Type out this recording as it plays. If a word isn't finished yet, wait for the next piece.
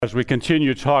As we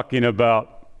continue talking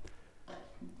about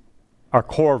our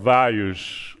core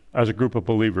values as a group of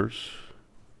believers,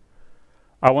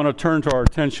 I want to turn to our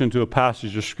attention to a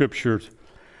passage of Scripture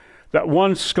that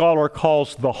one scholar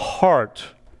calls the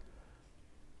heart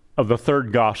of the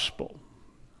third gospel,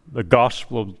 the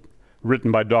gospel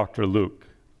written by Dr. Luke.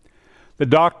 The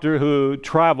doctor who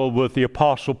traveled with the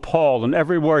Apostle Paul, and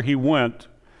everywhere he went,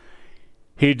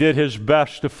 he did his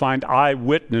best to find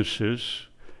eyewitnesses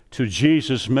to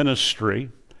Jesus' ministry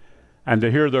and to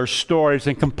hear their stories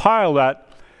and compile that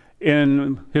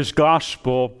in his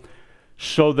gospel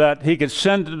so that he could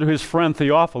send it to his friend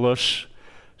Theophilus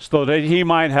so that he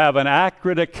might have an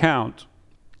accurate account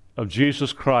of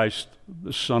Jesus Christ,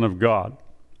 the Son of God.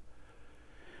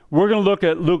 We're going to look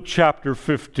at Luke chapter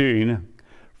 15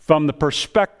 from the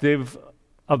perspective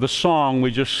of the song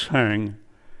we just sang,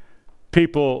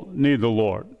 People Need the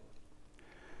Lord.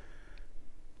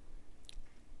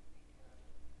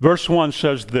 Verse 1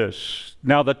 says this,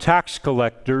 "Now the tax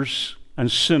collectors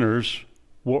and sinners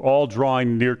were all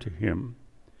drawing near to him.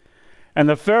 And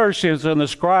the Pharisees and the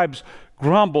scribes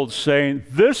grumbled, saying,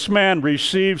 'This man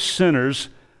receives sinners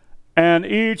and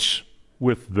eats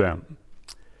with them.'"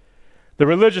 The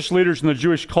religious leaders in the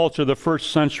Jewish culture of the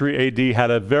first century AD had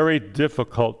a very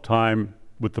difficult time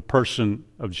with the person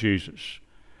of Jesus.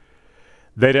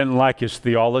 They didn't like his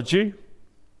theology,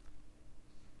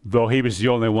 though he was the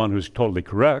only one who's totally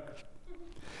correct.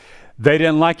 They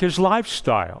didn't like his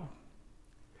lifestyle.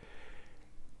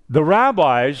 The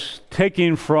rabbis,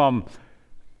 taking from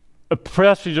a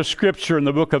passage of Scripture in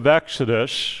the book of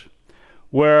Exodus,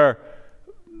 where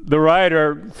the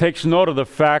writer takes note of the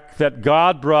fact that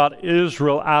God brought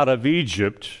Israel out of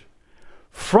Egypt,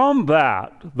 from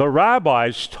that, the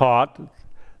rabbis taught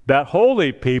that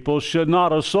holy people should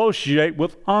not associate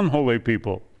with unholy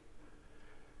people.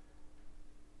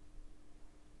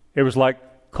 It was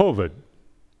like COVID.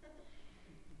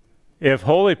 If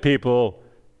holy people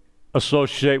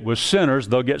associate with sinners,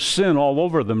 they'll get sin all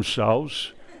over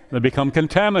themselves. They become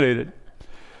contaminated.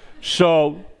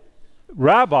 So,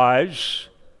 rabbis,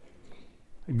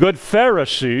 good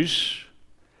Pharisees,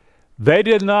 they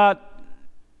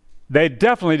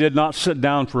definitely did not sit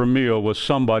down for a meal with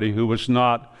somebody who was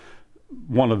not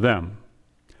one of them,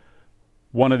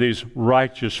 one of these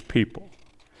righteous people.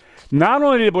 Not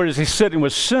only was he sitting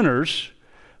with sinners,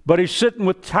 but he's sitting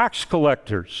with tax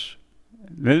collectors.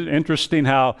 Interesting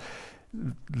how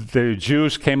the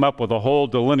Jews came up with a whole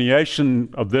delineation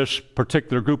of this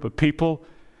particular group of people.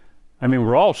 I mean,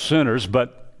 we're all sinners,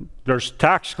 but there's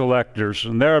tax collectors,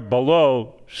 and they're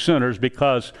below sinners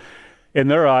because in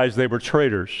their eyes they were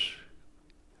traitors.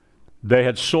 They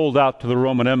had sold out to the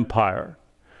Roman Empire,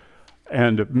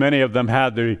 and many of them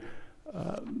had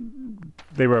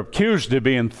they were accused of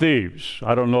being thieves.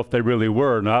 I don't know if they really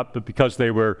were or not, but because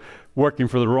they were working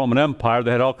for the Roman Empire,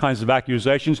 they had all kinds of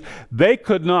accusations. They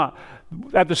could not,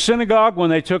 at the synagogue when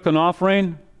they took an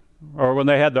offering, or when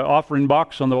they had the offering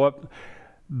box on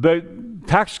the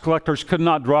tax collectors could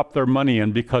not drop their money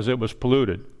in because it was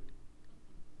polluted.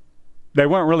 They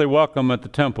weren't really welcome at the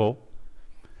temple.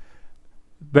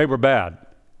 They were bad.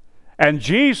 And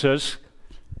Jesus,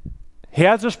 he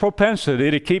has this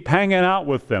propensity to keep hanging out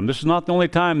with them. This is not the only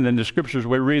time in the Scriptures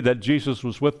we read that Jesus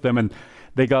was with them and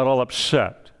they got all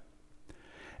upset.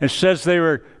 It says they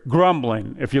were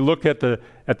grumbling. If you look at the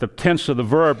tense of the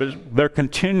verb, they're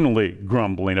continually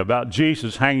grumbling about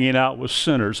Jesus hanging out with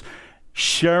sinners,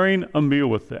 sharing a meal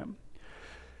with them.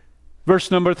 Verse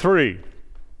number 3.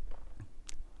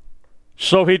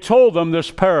 "So he told them this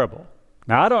parable."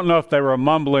 Now, I don't know if they were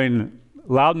mumbling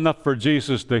loud enough for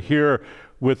Jesus to hear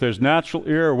with his natural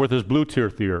ear or with his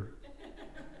Bluetooth ear.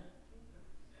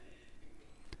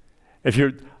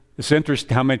 It's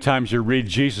interesting how many times you read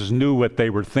Jesus knew what they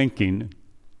were thinking.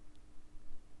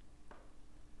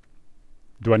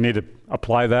 Do I need to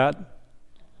apply that?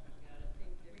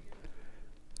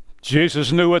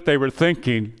 Jesus knew what they were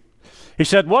thinking. He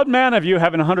said, "What man of you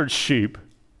having 100 sheep,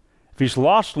 if he's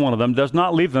lost one of them, does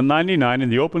not leave the 99 in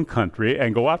the open country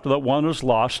and go after that one who's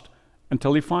lost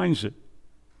until he finds it?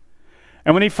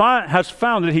 And when he has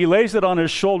found it, he lays it on his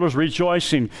shoulders,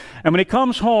 rejoicing. And when he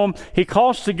comes home, he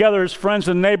calls together his friends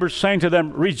and neighbors, saying to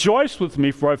them, 'Rejoice with me,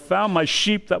 for I found my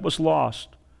sheep that was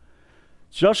lost.'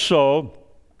 Just so,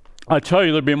 I tell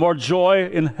you, there'll be more joy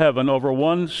in heaven over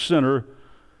one sinner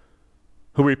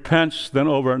who repents than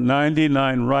over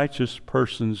 99 righteous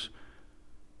persons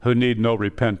who need no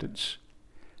repentance."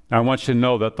 Now, I want you to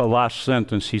know that the last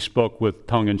sentence he spoke with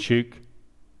tongue-in-cheek.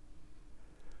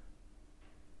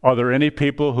 Are there any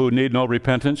people who need no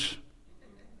repentance?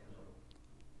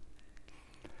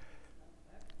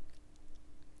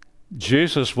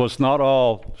 Jesus was not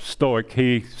all stoic.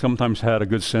 He sometimes had a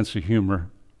good sense of humor.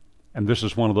 And this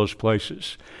is one of those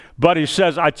places. But he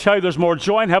says, I tell you, there's more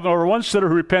joy in heaven over one sinner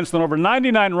who repents than over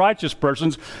 99 righteous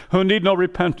persons who need no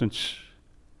repentance.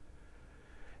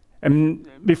 And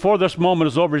before this moment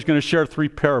is over, he's going to share 3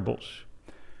 parables.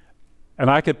 And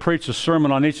I could preach a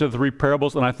sermon on each of the 3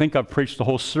 parables, and I think I've preached the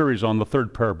whole series on the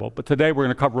 3rd parable. But today we're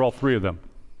going to cover all 3 of them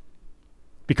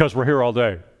because we're here all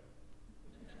day.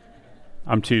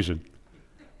 I'm teasing.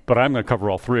 But I'm going to cover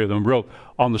all 3 of them real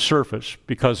on the surface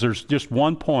because there's just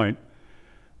one point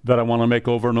that I want to make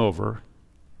over and over.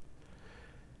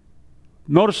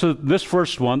 Notice that this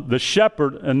first one, the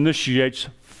shepherd initiates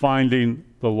finding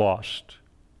the lost.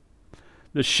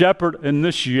 The shepherd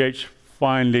initiates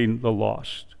finding the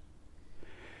lost.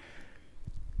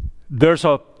 There's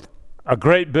a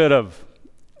great bit of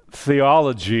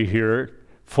theology here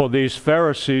for these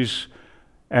Pharisees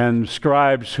and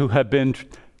scribes who had been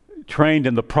trained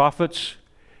in the prophets.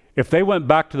 If they went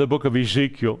back to the book of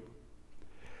Ezekiel,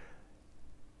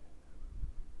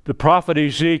 the prophet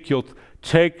Ezekiel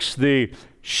takes the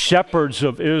shepherds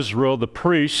of Israel, the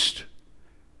priests,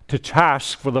 to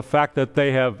task for the fact that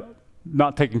they have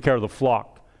not taken care of the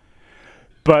flock.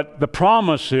 But the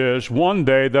promise is one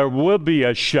day there will be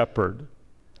a shepherd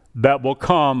that will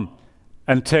come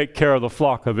and take care of the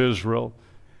flock of Israel,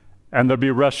 and there'll be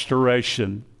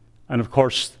restoration. And of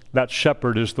course, that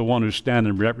shepherd is the one who's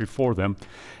standing right before them.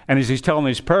 And as he's telling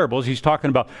these parables, he's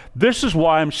talking about, this is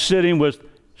why I'm sitting with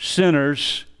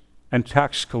sinners and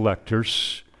tax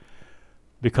collectors,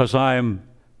 because I am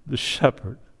the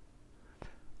shepherd.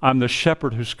 I'm the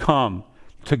shepherd who's come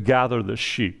to gather the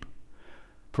sheep.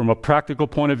 From a practical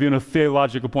point of view and a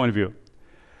theological point of view.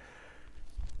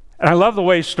 And I love the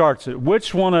way he starts it.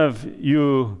 Which one of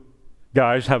you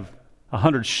guys have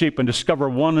 100 sheep and discover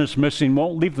one is missing,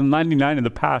 won't leave the 99 in the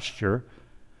pasture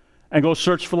and go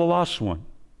search for the lost one?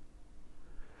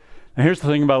 And here's the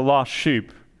thing about a lost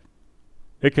sheep.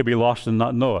 It could be lost and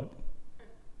not know it.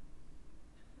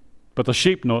 But the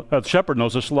shepherd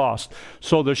knows it's lost.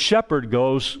 So the shepherd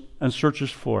goes and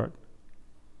searches for it.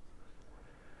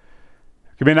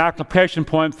 It could be an application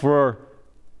point for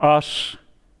us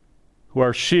who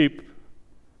are sheep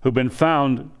who've been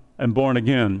found and born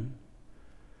again.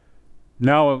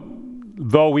 Now,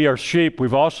 though we are sheep,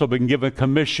 we've also been given a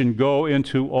commission, go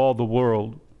into all the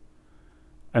world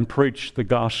and preach the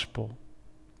gospel.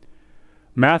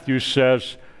 Matthew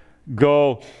says,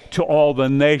 go to all the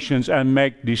nations and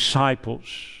make disciples.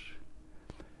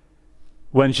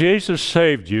 When Jesus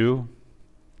saved you,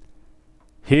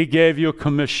 he gave you a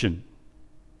commission.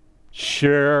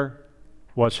 Share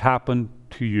what's happened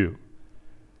to you.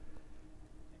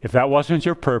 If that wasn't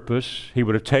your purpose, he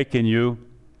would have taken you.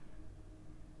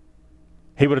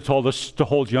 He would have told us to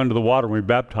hold you under the water when we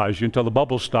baptize you until the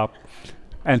bubbles stop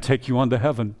and take you on to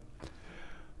heaven.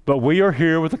 But we are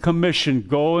here with a commission,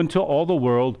 go into all the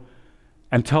world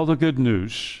and tell the good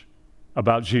news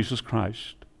about Jesus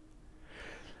Christ.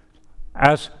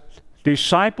 As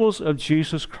disciples of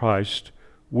Jesus Christ,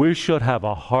 we should have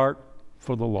a heart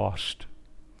for the lost.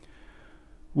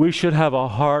 We should have a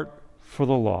heart for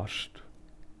the lost.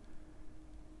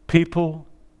 People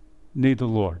need the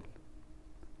Lord.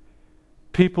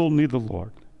 People need the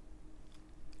Lord.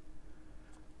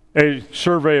 A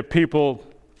survey of people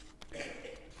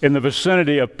in the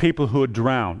vicinity of people who had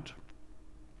drowned.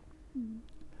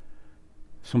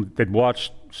 They'd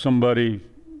watched somebody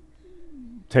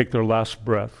take their last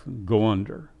breath and go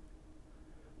under.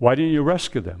 Why didn't you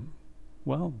rescue them?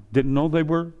 Well, didn't know they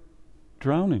were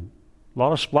drowning. A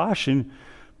lot of splashing,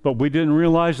 but we didn't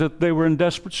realize that they were in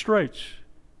desperate straits.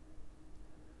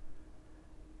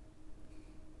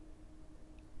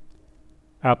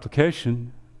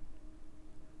 Application.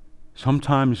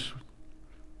 Sometimes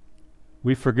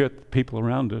we forget the people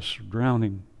around us are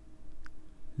drowning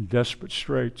in desperate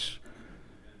straits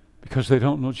because they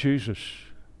don't know Jesus.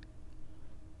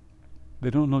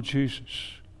 They don't know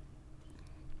Jesus.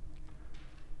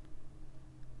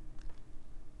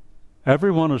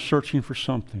 Everyone is searching for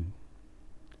something.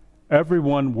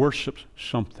 Everyone worships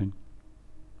something.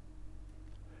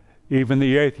 Even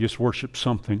the atheist worships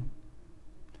something.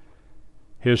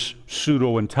 His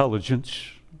pseudo-intelligence,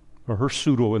 or her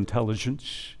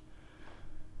pseudo-intelligence.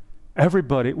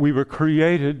 Everybody, we were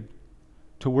created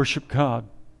to worship God.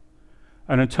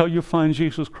 And until you find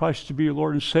Jesus Christ to be your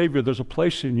Lord and Savior, there's a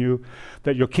place in you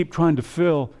that you'll keep trying to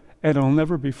fill, and it'll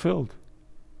never be filled.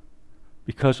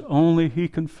 Because only he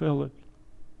can fill it.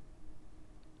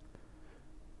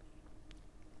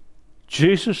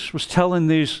 Jesus was telling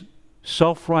these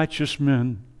self-righteous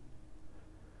men,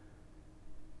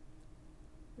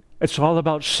 It's all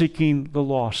about seeking the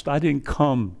lost. I didn't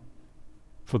come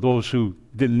for those who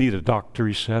didn't need a doctor,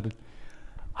 he said.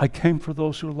 I came for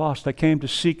those who are lost. I came to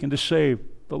seek and to save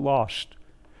the lost.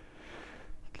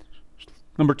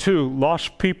 Number 2,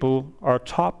 lost people are a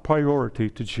top priority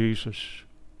to Jesus.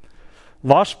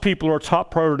 Lost people are a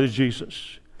top priority to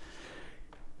Jesus.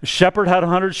 The shepherd had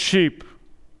 100 sheep.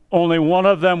 Only one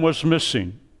of them was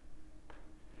missing.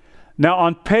 Now,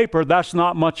 on paper, that's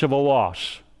not much of a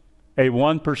loss. A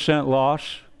 1%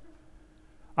 loss.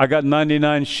 I got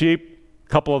 99 sheep. A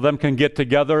couple of them can get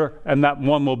together, and that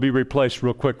one will be replaced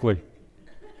real quickly.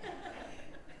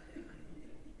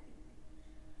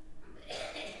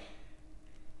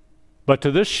 But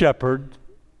to this shepherd,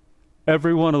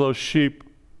 every one of those sheep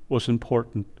was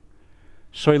important.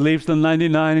 So he leaves the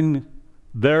 99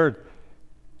 there.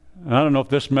 I don't know if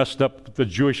this messed up the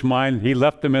Jewish mind. He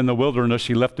left them in the wilderness.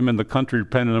 He left them in the country,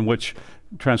 depending on which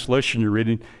translation you're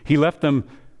reading. He left them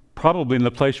probably in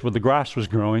the place where the grass was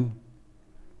growing.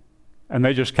 And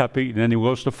they just kept eating. And he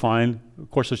goes to find, of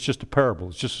course, it's just a parable.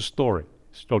 It's just a story.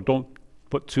 So don't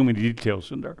put too many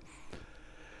details in there.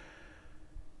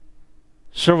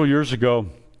 Several years ago,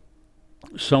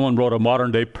 someone wrote a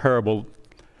modern-day parable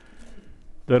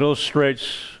that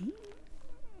illustrates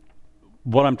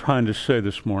what I'm trying to say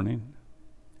this morning.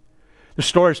 The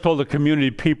story is told of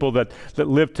community people that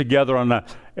lived together on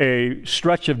a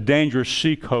stretch of dangerous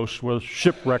seacoast where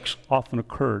shipwrecks often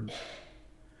occurred.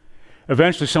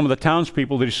 Eventually, some of the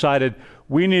townspeople decided,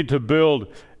 we need to build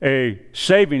a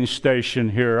saving station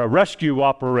here, a rescue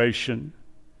operation,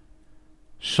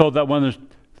 so that when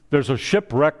there's a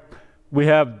shipwreck, we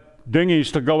have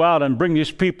dinghies to go out and bring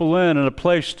these people in and a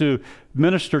place to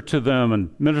minister to them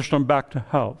and minister them back to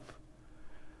health.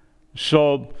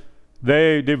 So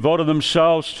they devoted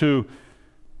themselves to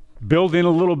building a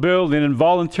little building and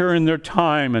volunteering their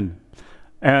time,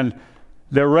 and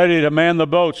they're ready to man the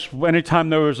boats anytime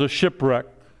there was a shipwreck.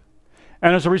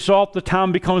 And as a result, the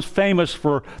town becomes famous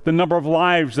for the number of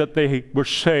lives that they were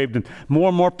saved. And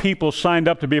more people signed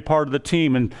up to be a part of the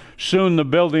team. And soon the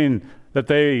building that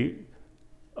they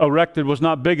erected was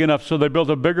not big enough, so they built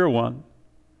a bigger one,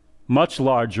 much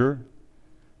larger,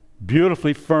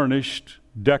 beautifully furnished,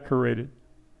 decorated.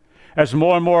 As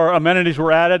more and more amenities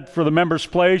were added for the members'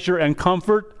 pleasure and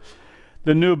comfort,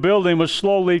 the new building was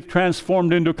slowly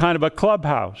transformed into kind of a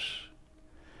clubhouse.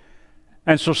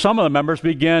 And so some of the members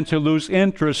began to lose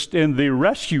interest in the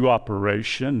rescue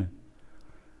operation.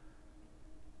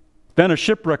 Then a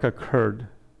shipwreck occurred.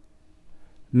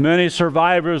 Many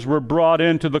survivors were brought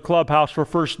into the clubhouse for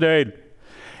first aid.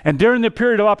 And during the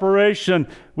period of operation,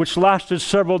 which lasted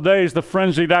several days, the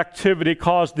frenzied activity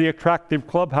caused the attractive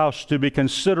clubhouse to be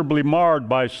considerably marred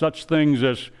by such things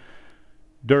as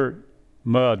dirt,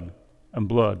 mud, and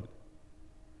blood.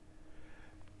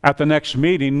 At the next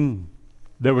meeting,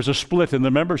 there was a split in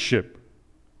the membership.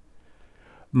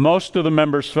 Most of the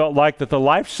members felt like that the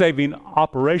life-saving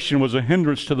operation was a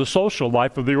hindrance to the social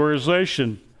life of the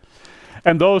organization.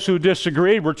 And those who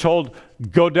disagreed were told,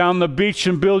 go down the beach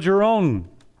and build your own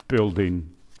building.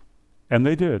 And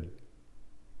they did.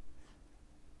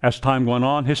 As time went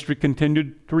on, history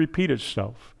continued to repeat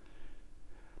itself.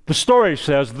 The story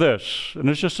says this, and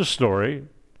it's just a story.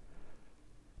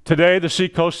 Today, the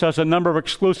seacoast has a number of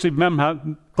exclusive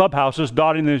clubhouses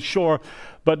dotting the shore,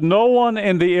 but no one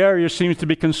in the area seems to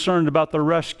be concerned about the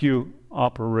rescue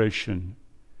operation.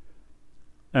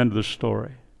 End of the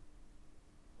story.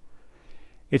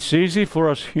 It's easy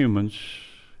for us humans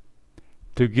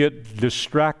to get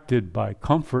distracted by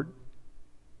comfort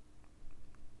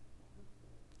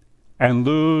and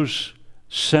lose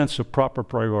sense of proper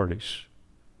priorities.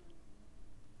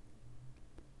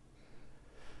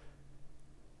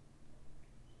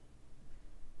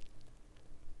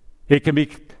 We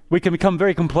can become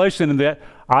very complacent in that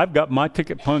I've got my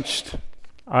ticket punched.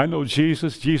 I know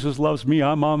Jesus. Jesus loves me.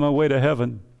 I'm on my way to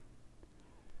heaven.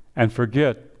 And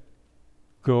forget,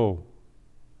 go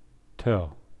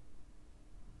tell.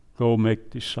 Go make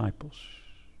disciples.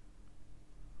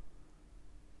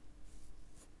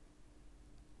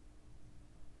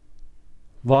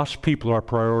 Lost people are a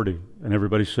priority. And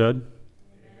everybody said?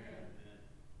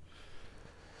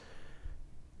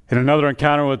 In another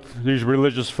encounter with these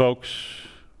religious folks,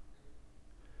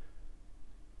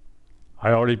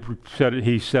 I already said it,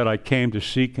 he said, I came to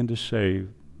seek and to save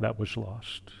that was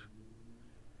lost.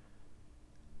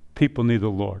 People need the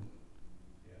Lord.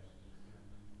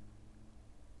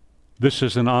 This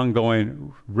is an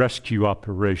ongoing rescue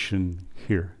operation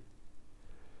here.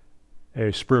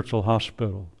 A spiritual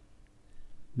hospital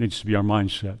needs to be our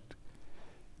mindset,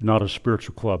 not a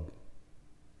spiritual club.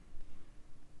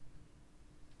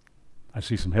 I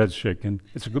see some heads shaking.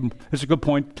 It's a good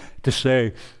point to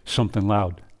say something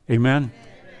loud. Amen?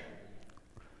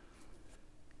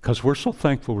 Because we're so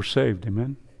thankful we're saved.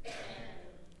 Amen?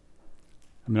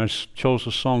 I mean, I chose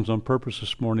the songs on purpose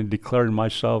this morning, declaring my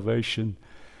salvation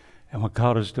and what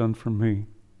God has done for me.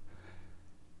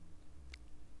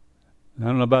 I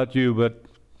don't know about you, but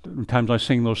sometimes I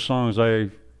sing those songs, I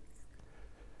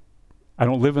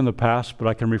don't live in the past, but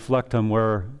I can reflect on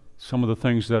where some of the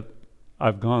things that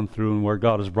I've gone through and where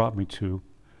God has brought me to.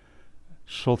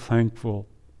 So thankful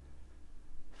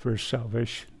for His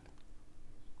salvation.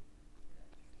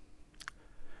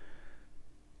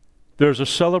 There's a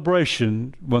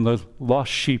celebration when the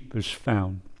lost sheep is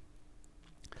found.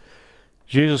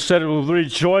 Jesus said it with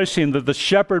rejoicing that the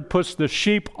shepherd puts the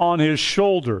sheep on his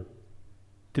shoulder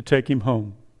to take him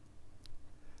home.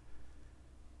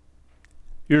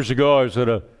 Years ago, I was at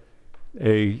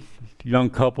a young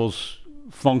couple's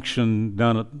function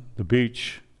down at the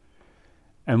beach,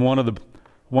 and one of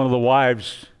the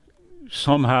wives,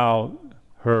 somehow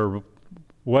her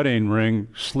wedding ring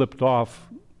slipped off,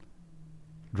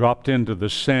 dropped into the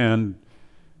sand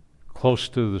close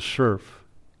to the surf.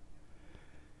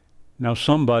 Now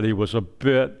somebody was a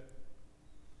bit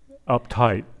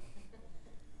uptight,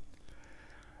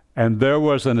 and there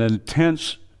was an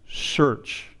intense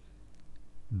search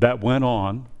that went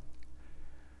on.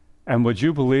 And would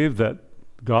you believe that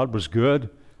God was good?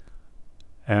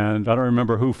 And I don't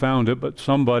remember who found it, but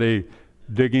somebody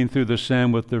digging through the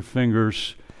sand with their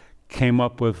fingers came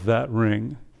up with that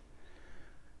ring.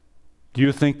 Do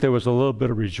you think there was a little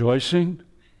bit of rejoicing?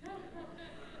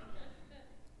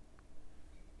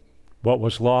 What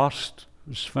was lost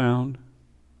was found.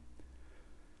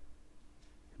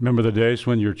 Remember the days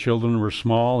when your children were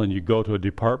small and you go to a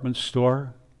department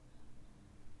store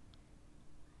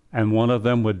and one of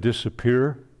them would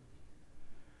disappear,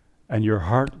 and your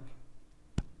heart,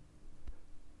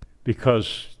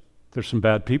 because there's some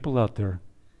bad people out there,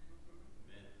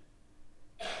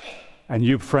 and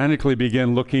you frantically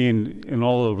begin looking in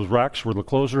all those racks where the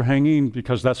clothes are hanging,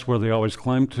 because that's where they always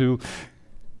climb to.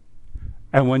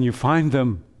 And when you find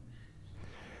them,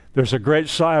 there's a great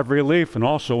sigh of relief, and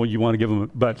also when you want to give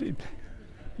them, but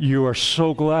you are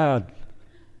so glad.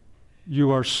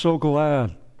 You are so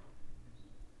glad.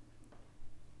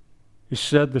 He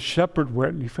said the shepherd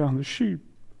went and he found the sheep.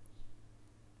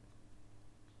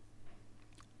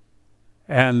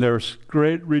 And there's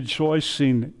great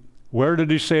rejoicing. Where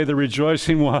did he say the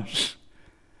rejoicing was?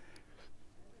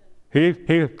 He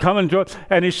come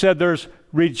and he said there's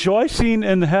rejoicing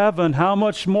in heaven. How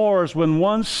much more is when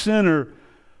one sinner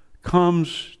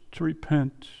comes to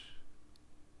repent?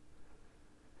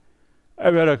 I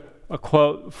read a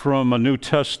quote from a New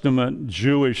Testament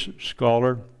Jewish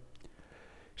scholar.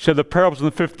 He said the parables in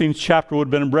the 15th chapter would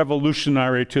have been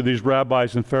revolutionary to these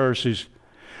rabbis and Pharisees.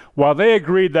 While they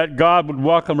agreed that God would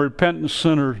welcome a repentant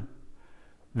sinner,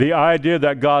 the idea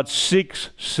that God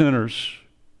seeks sinners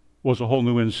was a whole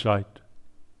new insight.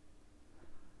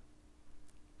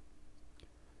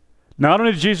 Not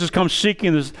only did Jesus come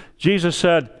seeking this, Jesus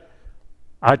said,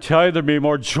 I tell you, there'll be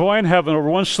more joy in heaven over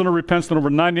one sinner repents than over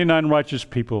 99 righteous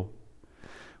people.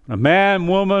 When a man,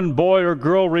 woman, boy, or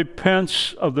girl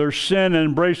repents of their sin and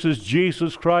embraces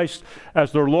Jesus Christ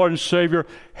as their Lord and Savior,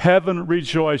 heaven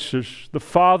rejoices. The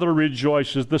Father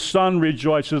rejoices. The Son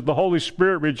rejoices. The Holy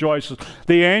Spirit rejoices.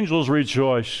 The angels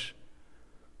rejoice.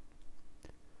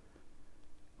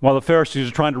 While the Pharisees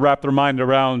are trying to wrap their mind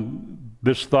around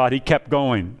this thought, he kept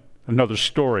going. Another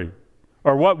story.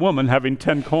 Or what woman, having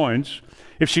 10 coins,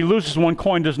 if she loses one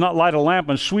coin, does not light a lamp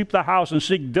and sweep the house and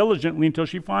seek diligently until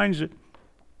she finds it?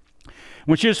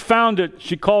 When she has found it,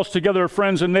 she calls together her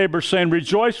friends and neighbors, saying,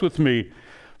 rejoice with me,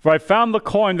 for I found the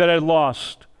coin that I had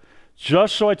lost.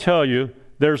 Just so I tell you,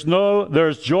 there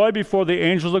is joy before the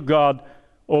angels of God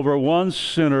over one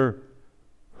sinner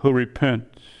who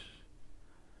repents.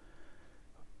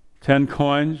 10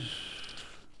 coins,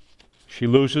 she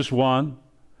loses one.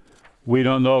 We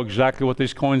don't know exactly what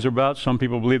these coins are about. Some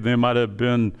people believe they might have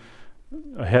been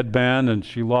a headband and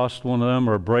she lost one of them,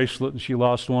 or a bracelet and she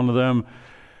lost one of them.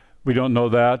 We don't know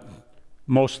that.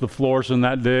 Most of the floors in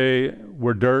that day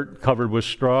were dirt covered with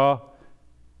straw.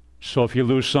 So if you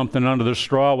lose something under the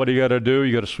straw, what do you got to do?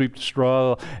 You got to sweep the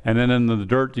straw, and then in the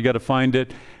dirt you got to find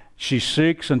it. She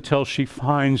seeks until she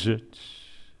finds it.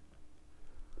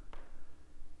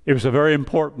 It was very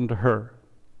important to her.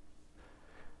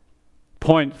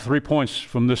 3 points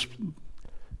from this.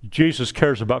 Jesus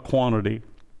cares about quantity.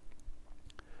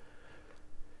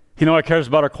 He cares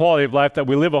about our quality of life, that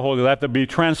we live a holy life, that be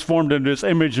transformed into His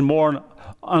image more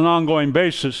on an ongoing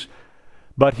basis.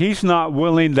 But He's not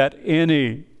willing that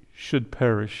any should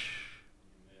perish.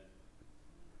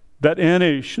 that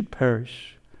any should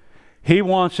perish. He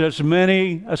wants as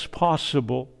many as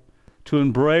possible to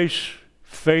embrace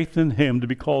faith in Him, to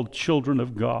be called children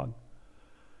of God.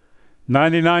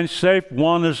 99 safe,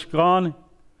 1 is gone.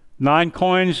 9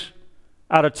 coins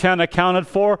out of 10 accounted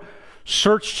for.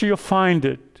 Search till you find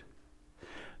it.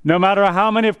 No matter how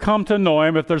many have come to know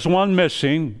Him, if there's one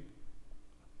missing,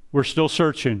 we're still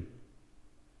searching.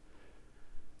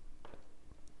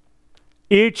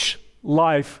 Each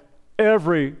life,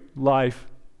 every life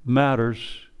matters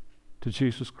to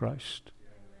Jesus Christ.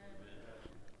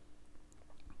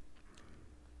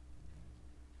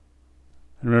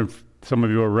 I remember some of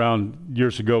you were around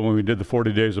years ago when we did the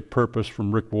 40 Days of Purpose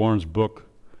from Rick Warren's book.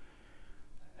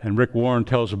 And Rick Warren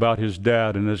tells about his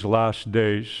dad in his last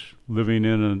days living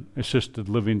in an assisted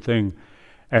living thing.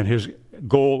 And his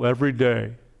goal every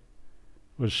day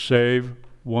was save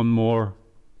one more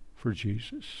for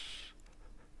Jesus.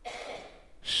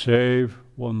 Save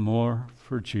one more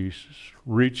for Jesus.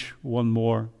 Reach one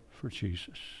more for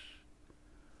Jesus.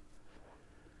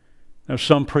 Now,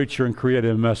 some preacher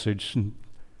created a message, and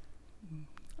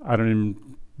I don't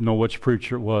even know which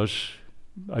preacher it was.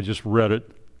 I just read it.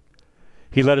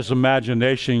 He let his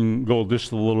imagination go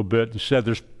just a little bit and said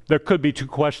there could be 2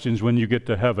 questions when you get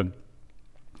to heaven.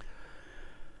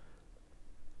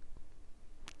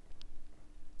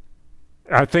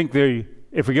 I think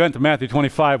if we go into Matthew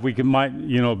 25, we might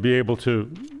be able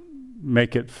to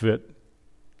make it fit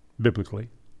biblically.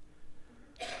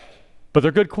 But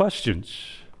they're good questions.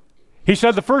 He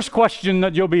said the first question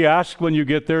that you'll be asked when you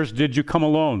get there is, did you come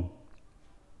alone?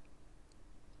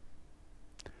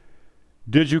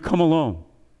 Did you come alone?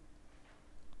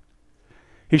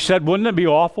 He said, wouldn't it be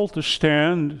awful to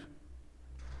stand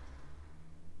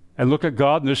and look at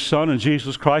God and His Son and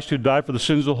Jesus Christ who died for the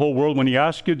sins of the whole world when He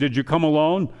asked you, did you come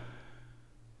alone?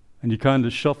 And you kind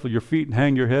of shuffle your feet and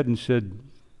hang your head and said,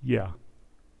 yeah.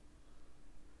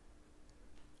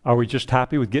 Are we just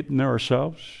happy with getting there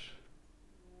ourselves?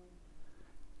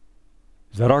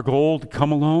 Is that our goal, to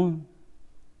come alone?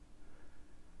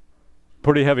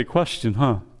 Pretty heavy question,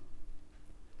 huh?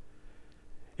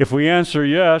 If we answer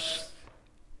yes,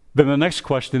 then the next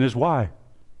question is why?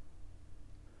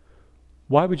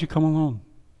 Why would you come alone?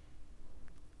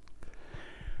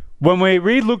 When we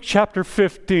read Luke chapter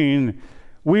 15,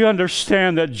 we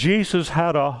understand that Jesus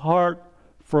had a heart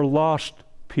for lost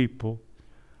people,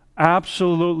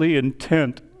 absolutely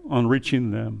intent on reaching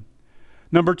them.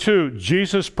 Number 2,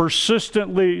 Jesus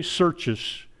persistently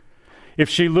searches. If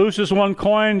she loses 1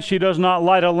 coin, she does not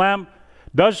light a lamp,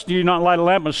 but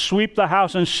sweep the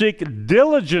house and seek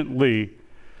diligently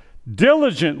until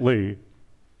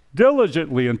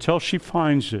she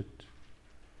finds it.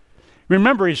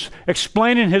 Remember, he's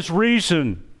explaining his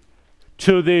reason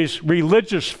to these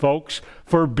religious folks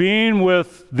for being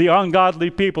with the ungodly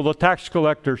people, the tax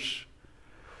collectors.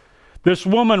 This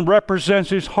woman represents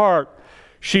his heart.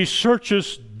 She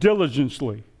searches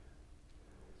diligently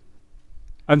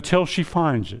until she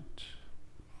finds it.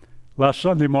 Last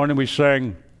Sunday morning we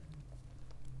sang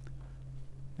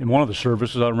in one of the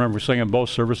services, I don't remember, we sang in both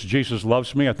services, Jesus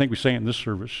Loves Me. I think we sang it in this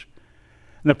service.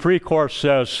 And the pre-chorus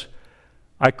says,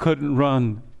 I couldn't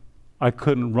run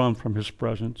from His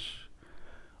presence.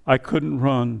 I couldn't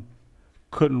run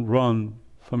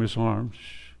from His arms.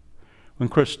 When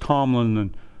Chris Tomlin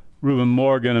and Reuben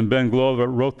Morgan and Ben Glover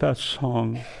wrote that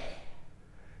song,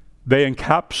 they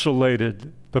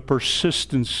encapsulated the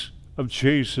persistence of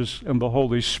Jesus and the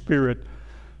Holy Spirit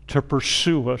to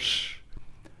pursue us,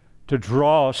 to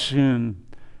draw us in,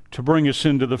 to bring us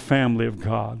into the family of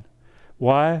God.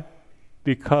 Why?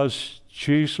 Because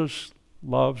Jesus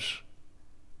loves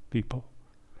people.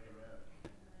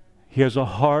 He has a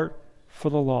heart for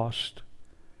the lost,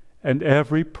 and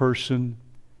every person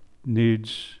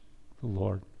needs the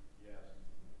Lord.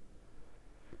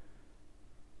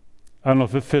 I don't know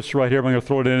if it fits right here, but I'm going to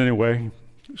throw it in anyway.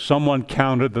 Someone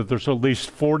counted that there's at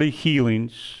least 40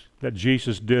 healings that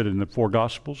Jesus did in the 4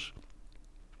 Gospels.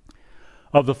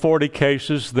 Of the 40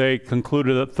 cases, they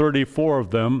concluded that 34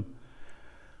 of them,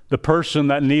 the person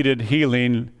that needed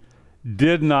healing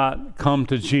did not come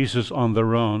to Jesus on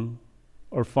their own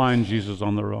or find Jesus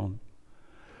on their own.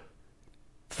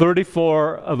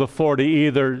 34 of the 40,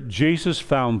 either Jesus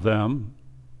found them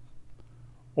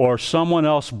or someone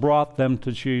else brought them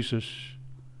to Jesus.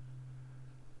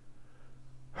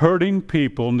 Hurting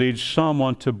people need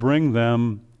someone to bring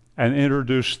them and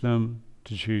introduce them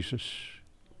to Jesus.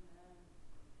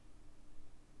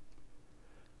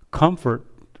 Comfort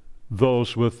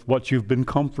those with what you've been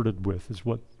comforted with, is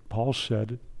what Paul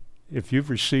said. If you've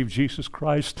received Jesus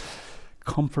Christ,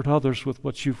 comfort others with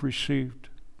what you've received.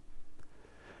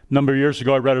 A number of years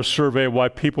ago, I read a survey of why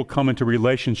people come into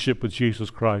relationship with Jesus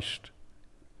Christ.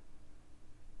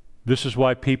 This is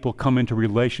why people come into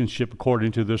relationship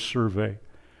according to this survey.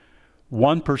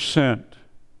 1%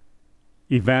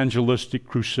 evangelistic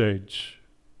crusades.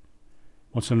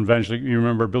 What's an evangelistic? You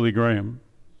remember Billy Graham?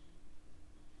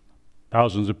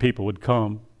 Thousands of people would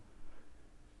come.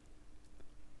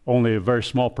 Only a very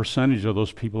small percentage of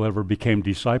those people ever became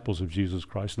disciples of Jesus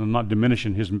Christ. And I'm not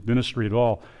diminishing his ministry at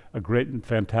all. A great and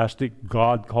fantastic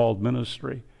God-called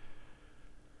ministry.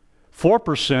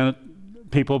 4%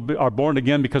 people are born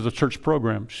again because of church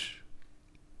programs.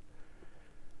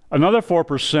 Another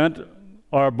 4%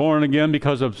 are born again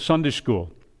because of Sunday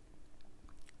school.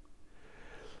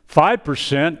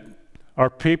 5% are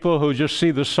people who just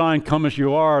see the sign, "Come as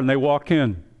you are," and they walk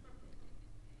in.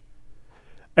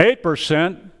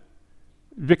 8%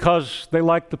 because they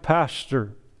like the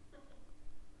pastor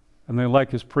and they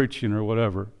like his preaching or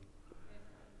whatever.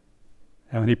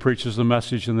 And he preaches the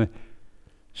message, and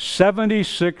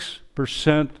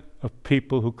 76% of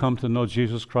people who come to know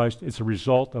Jesus Christ, it's a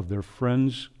result of their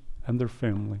friends and their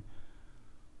family.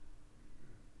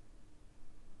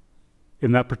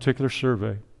 In that particular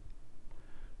survey,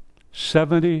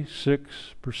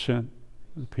 76%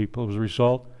 of the people, as a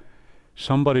result,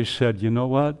 somebody said, "You know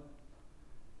what?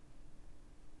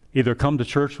 Either come to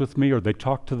church with me," or they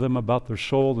talk to them about their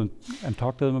soul and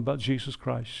talk to them about Jesus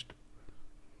Christ.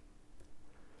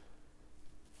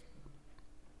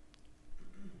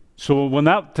 So when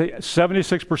that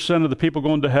 76% of the people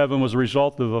going to heaven was a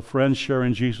result of a friend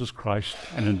sharing Jesus Christ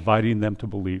and inviting them to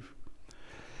believe.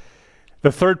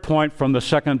 The third point from the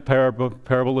second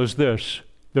parable is this: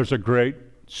 there's a great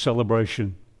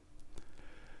celebration.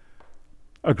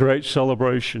 A great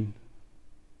celebration.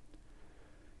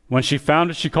 When she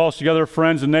found it, she calls together her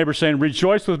friends and neighbors, saying,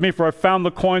 "Rejoice with me, for I found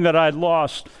the coin that I had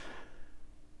lost."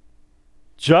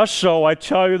 Just so, I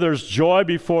tell you, there's joy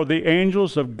before the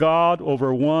angels of God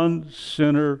over one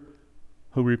sinner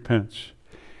who repents.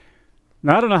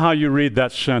 Now, I don't know how you read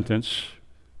that sentence,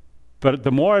 but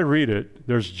the more I read it,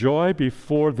 there's joy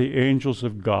before the angels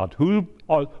of God.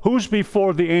 Who's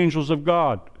before the angels of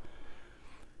God?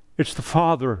 It's the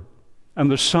Father and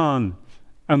the Son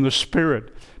and the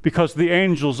Spirit, because the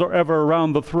angels are ever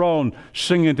around the throne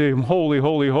singing to him, "Holy,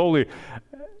 holy, holy."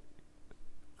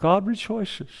 God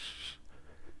rejoices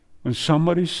when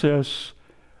somebody says,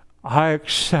 "I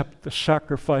accept the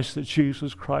sacrifice that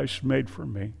Jesus Christ made for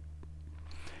me."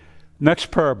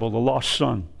 Next parable, the lost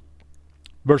son.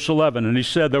 Verse 11, "And he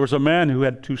said, there was a man who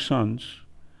had 2 sons.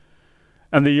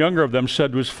 And the younger of them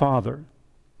said to his father,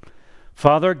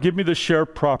 'Father, give me the share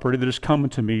of property that is coming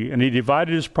to me.' And he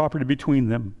divided his property between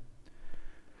them.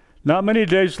 Not many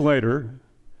days later,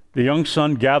 the young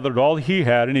son gathered all he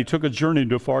had, and he took a journey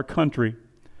to a far country.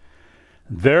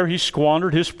 There he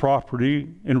squandered his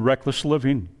property in reckless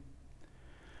living.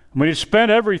 When he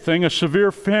spent everything, a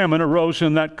severe famine arose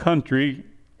in that country,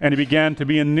 and he began to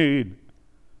be in need.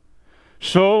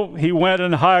 So he went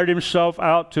and hired himself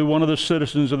out to one of the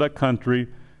citizens of that country,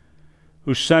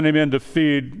 who sent him in to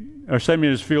sent him in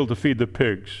his field to feed the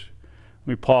pigs." Let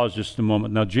me pause just a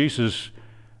moment. Now, Jesus,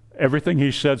 everything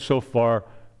he said so far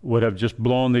would have just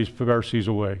blown these Pharisees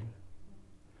away.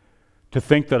 To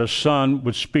think that a son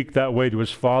would speak that way to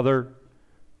his father,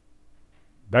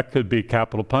 that could be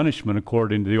capital punishment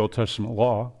according to the Old Testament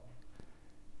law.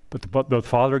 But the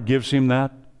father gives him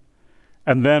that.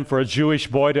 And then for a Jewish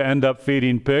boy to end up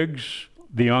feeding pigs,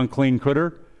 the unclean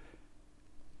critter.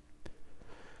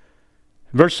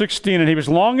 Verse 16, "And he was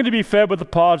longing to be fed with the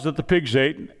pods that the pigs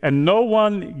ate, and no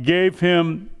one gave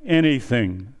him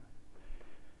anything.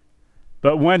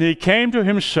 But when he came to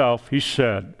himself, he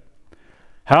said,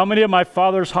 'How many of my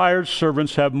father's hired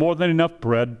servants have more than enough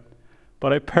bread,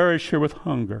 but I perish here with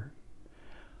hunger?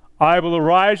 I will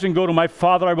arise and go to my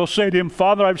father. I will say to him,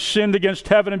 Father, I've sinned against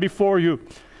heaven and before you.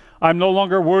 I'm no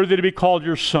longer worthy to be called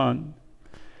your son.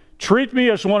 Treat me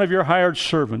as one of your hired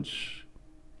servants.'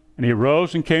 And he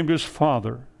rose and came to his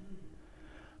father.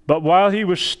 But while he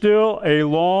was still a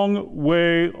long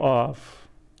way off,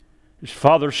 his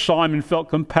father saw him and felt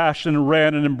compassion and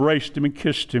ran and embraced him and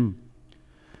kissed him.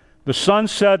 The son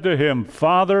said to him,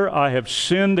 'Father, I have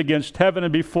sinned against heaven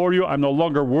and before you. I'm no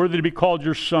longer worthy to be called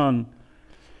your son.'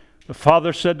 The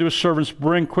father said to his servants,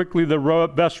 'Bring quickly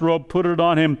the best robe, put it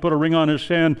on him, put a ring on his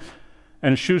hand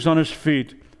and shoes on his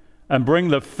feet, and bring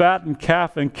the fattened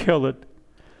calf and kill it.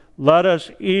 Let us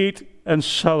eat and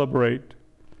celebrate.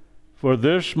 For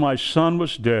this my son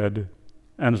was dead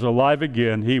and is alive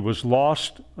again. He was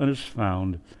lost and is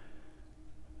found.'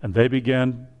 And they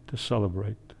began to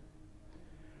celebrate."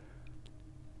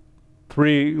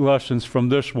 3 lessons from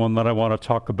this one that I want to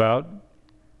talk about.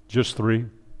 Just 3.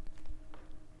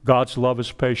 God's love is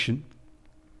patient.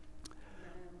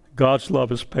 God's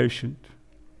love is patient.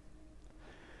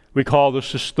 We call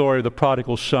this the story of the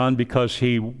prodigal son because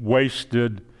he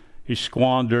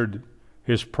squandered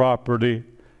his property.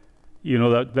 You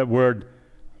know, that word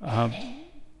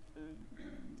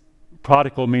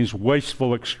prodigal means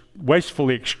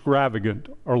wastefully extravagant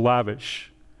or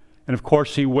lavish. And of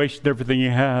course, he wasted everything he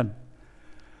had.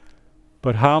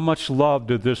 But how much love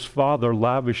did this father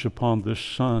lavish upon this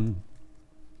son?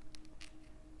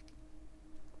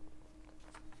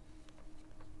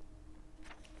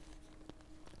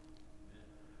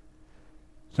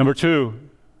 Number 2,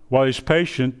 while he's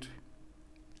patient,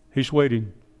 he's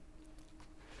waiting.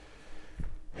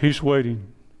 He's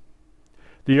waiting.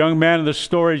 The young man in the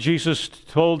story Jesus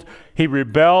told, he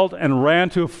rebelled and ran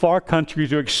to a far country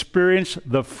to experience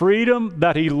the freedom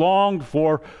that he longed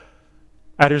for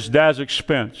at his dad's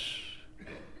expense.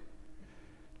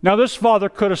 Now, this father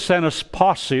could have sent a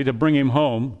posse to bring him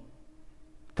home,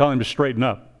 telling him to straighten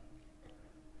up.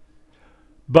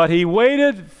 But he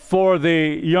waited for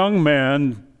the young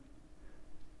man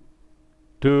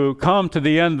to come to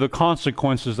the end of the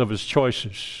consequences of his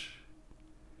choices.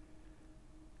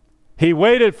 He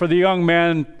waited for the young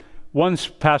man, one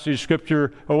passage of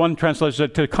Scripture, or one translation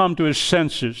said, to come to his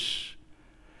senses,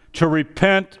 to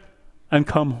repent and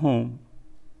come home.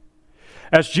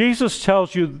 As Jesus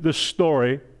tells you this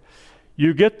story,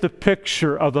 you get the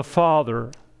picture of the father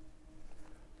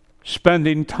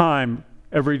spending time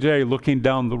every day looking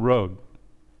down the road,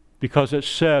 because it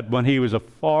said when he was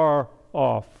afar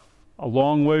off, a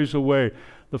long ways away,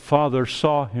 the father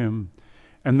saw him,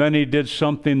 and then he did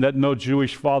something that no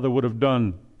Jewish father would have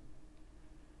done.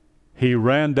 He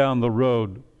ran down the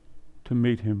road to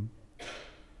meet him.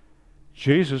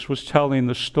 Jesus was telling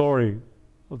the story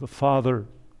of the Father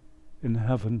in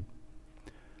heaven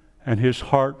and his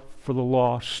heart for the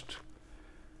lost,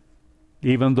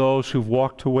 even those who've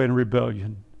walked away in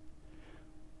rebellion.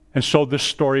 And so this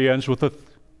story ends with a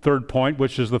third point,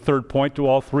 which is the third point to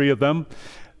all 3 of them.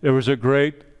 There was a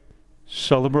great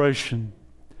celebration.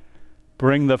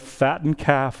 Bring the fattened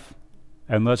calf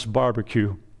and let's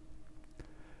barbecue.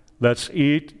 Let's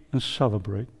eat and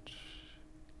celebrate.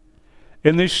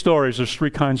 In these stories, there's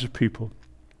 3 kinds of people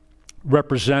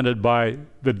represented by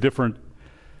the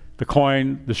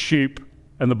coin, the sheep,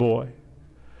 and the boy.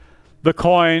 The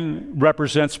coin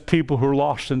represents people who are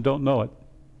lost and don't know it.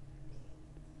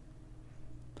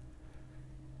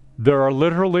 There are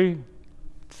literally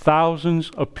thousands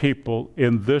of people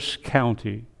in this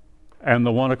county, and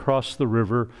the one across the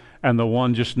river, and the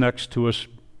one just next to us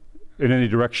in any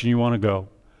direction you want to go,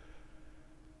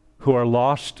 who are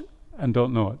lost and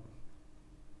don't know it.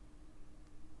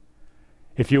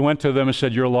 If you went to them and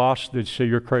said, "You're lost," they'd say,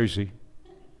 "You're crazy."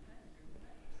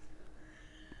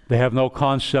 They have no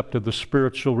concept of the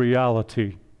spiritual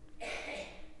reality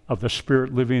of the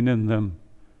Spirit living in them,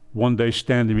 one day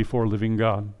standing before a living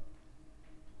God.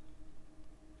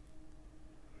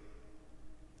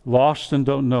 Lost and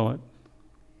don't know it.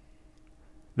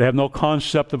 They have no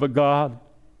concept of a God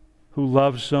who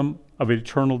loves them, of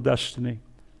eternal destiny.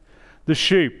 The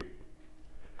sheep.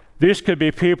 These could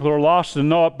be people who are lost and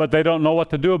know it, but they don't know what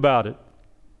to do about it.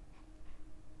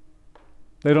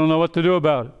 They don't know what to do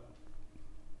about it.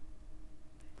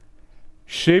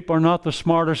 Sheep are not the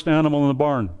smartest animal in the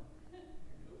barn.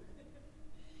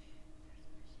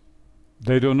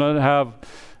 They do not have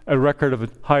a record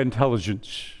of high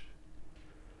intelligence.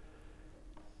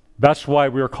 That's why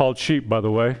we are called sheep, by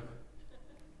the way.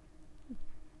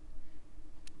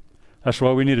 That's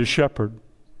why we need a shepherd.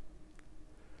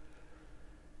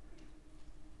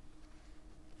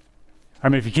 I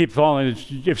mean, if you keep following,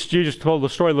 if Jesus told the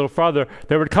story a little farther,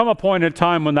 there would come a point in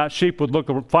time when that sheep would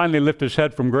finally lift his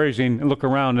head from grazing and look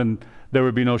around, and there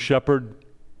would be no shepherd.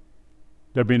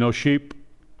 There'd be no sheep.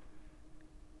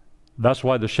 That's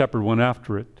why the shepherd went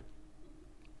after it.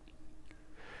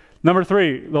 Number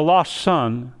 3, the lost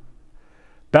son.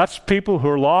 That's people who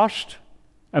are lost,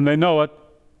 and they know it,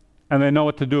 and they know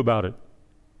what to do about it.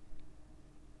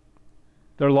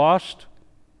 They're lost,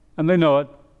 and they know it,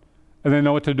 and they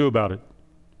know what to do about it.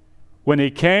 When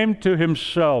he came to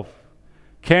himself,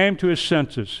 came to his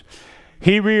senses,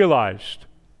 he realized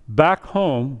back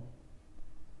home,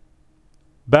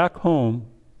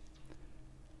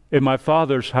 in my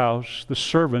Father's house, the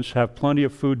servants have plenty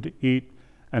of food to eat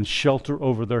and shelter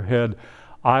over their head.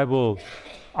 I will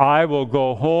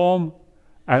go home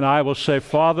and I will say,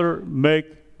 "Father, make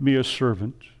me a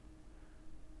servant.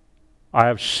 I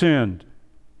have sinned."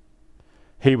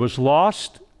 He was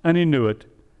lost and he knew it,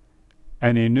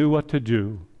 and he knew what to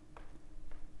do.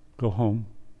 Go home.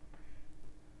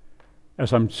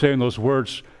 as I'm saying those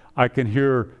words, I can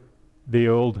hear the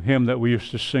old hymn that we used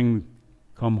to sing,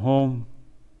 come home,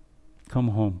 come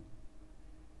home,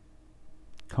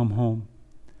 come home.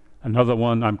 Another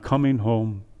one, I'm coming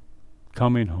home,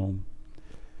 coming home.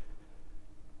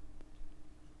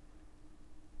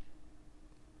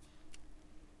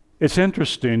 It's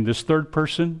interesting, this third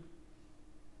person,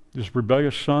 this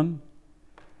rebellious son,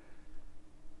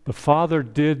 the father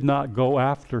did not go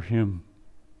after him.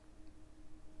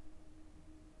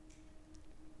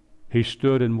 He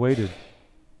stood and waited.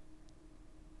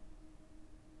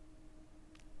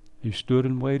 He stood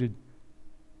and waited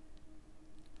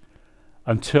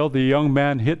until the young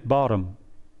man hit bottom.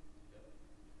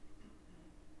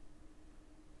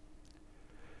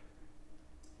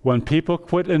 When people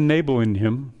quit enabling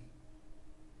him,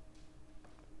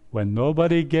 when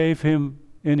nobody gave him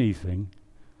anything,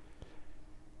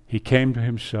 he came to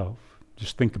himself.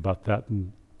 Just think about that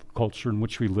in the culture in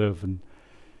which we live and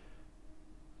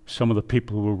some of the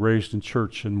people who were raised in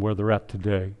church and where they're at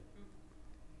today.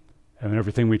 And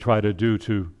everything we try to do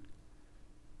to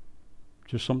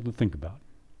just something to think about.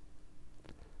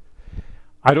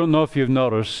 I don't know if you've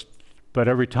noticed, but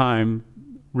every time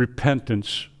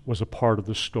repentance was a part of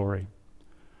the story.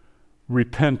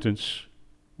 Repentance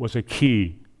was a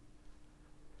key.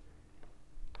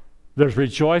 There's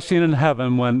rejoicing in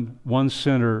heaven when one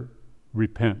sinner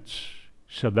repents.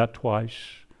 He said that twice.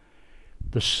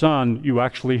 The Son, you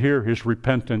actually hear his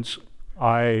repentance.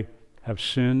 I have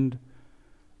sinned.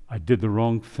 I did the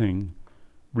wrong thing.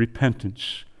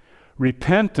 Repentance.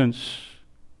 Repentance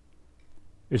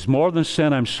is more than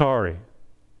sin, I'm sorry.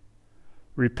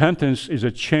 Repentance is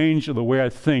a change of the way I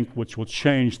think, which will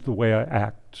change the way I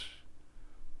act.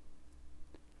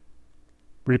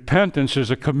 Repentance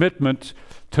is a commitment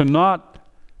to not,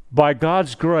 by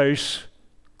God's grace,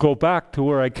 go back to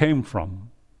where I came from,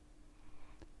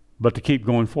 but to keep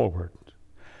going forward.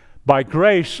 By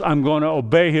grace, I'm going to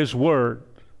obey His word.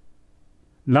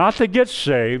 Not to get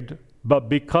saved, but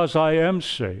because I am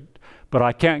saved. But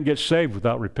I can't get saved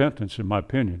without repentance, in my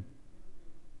opinion.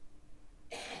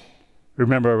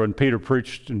 Remember when Peter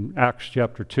preached in Acts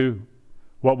chapter 2,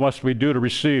 what must we do to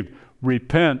receive?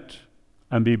 Repent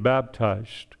and be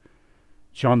baptized.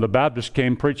 John the Baptist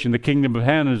came preaching the kingdom of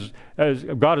hand as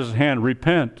God is at hand,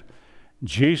 repent.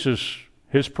 Jesus,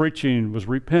 his preaching was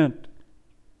repent.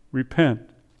 Repent.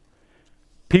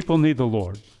 People need the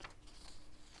Lord.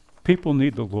 People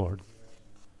need the Lord.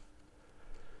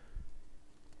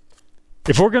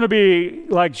 If we're going to be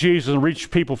like Jesus and reach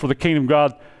people for the kingdom of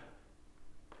God,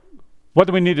 what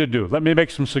do we need to do? Let me make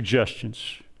some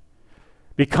suggestions.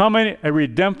 Becoming a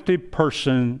redemptive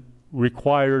person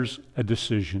requires a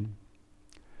decision.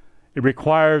 It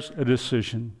requires a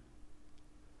decision.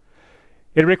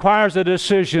 It requires a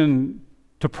decision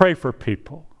to pray for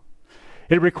people.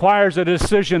 It requires a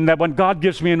decision that when God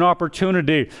gives me an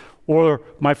opportunity or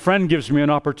my friend gives me an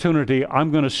opportunity,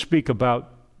 I'm going to speak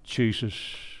about Jesus.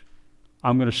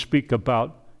 I'm going to speak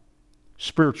about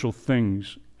spiritual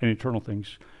things and eternal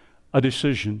things. A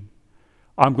decision.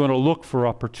 I'm going to look for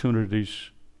opportunities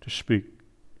to speak.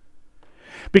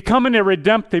 Becoming a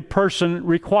redemptive person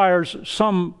requires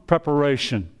some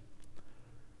preparation.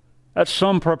 That's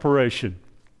some preparation.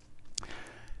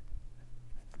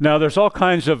 Now, there's all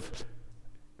kinds of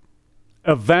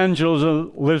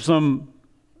evangelism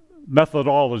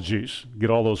methodologies, get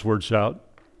all those words out,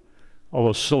 all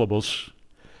those syllables,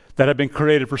 that have been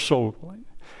created for soul winning.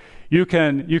 You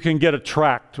can get a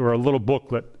tract or a little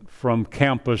booklet from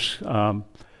Campus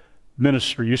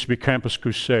Ministry, used to be Campus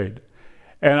Crusade.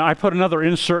 And I put another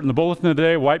insert in the bulletin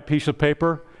today, a white piece of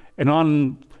paper,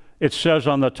 and it says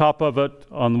on the top of it,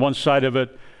 on one side of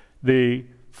it, the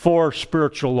 4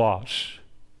 spiritual laws.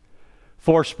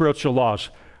 4 spiritual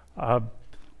laws.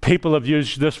 People have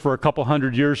used this for a couple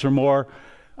hundred years or more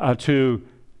to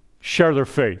share their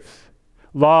faith.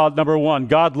 Law number 1,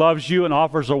 God loves you and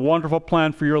offers a wonderful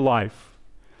plan for your life.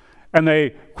 And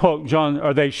they quote John,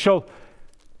 or they show,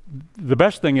 the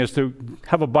best thing is to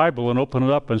have a Bible and open it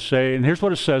up and say, and here's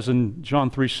what it says in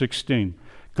John 3:16.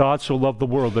 God so loved the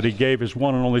world that He gave His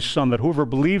one and only Son, that whoever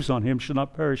believes on Him should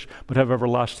not perish but have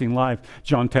everlasting life.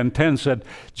 John 10:10 said,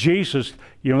 Jesus,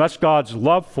 that's God's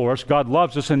love for us. God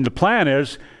loves us, and the plan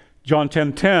is, John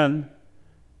 10:10,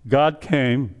 God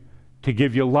came to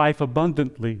give you life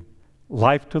abundantly,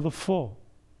 life to the full.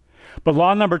 But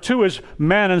law number 2 is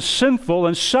man is sinful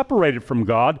and separated from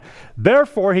God.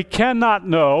 Therefore, he cannot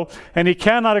know and he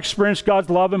cannot experience God's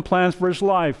love and plans for his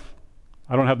life.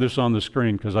 I don't have this on the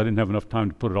screen because I didn't have enough time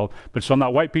to put it all, but it's on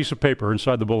that white piece of paper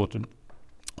inside the bulletin.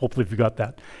 Hopefully you got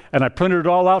that. And I printed it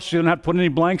all out so you don't have to put any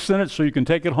blanks in it, so you can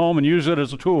take it home and use it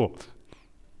as a tool.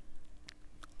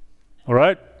 All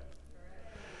right?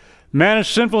 Man is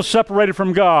sinful, separated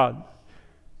from God.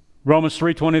 Romans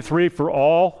 3:23, for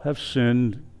all have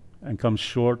sinned and come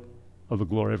short of the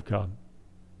glory of God.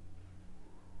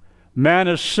 Man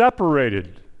is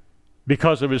separated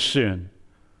because of his sin.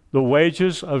 The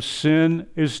wages of sin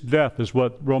is death, is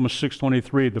what Romans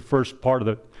 6:23, the first part of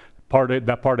the part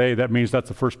A, that means that's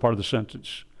the first part of the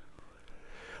sentence.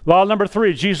 Law number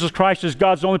 3, Jesus Christ is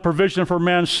God's only provision for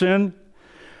man's sin.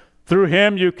 Through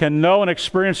him, you can know and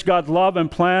experience God's love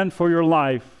and plan for your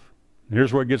life.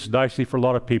 Here's where it gets dicey for a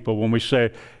lot of people when we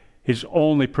say his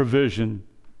only provision,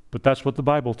 but that's what the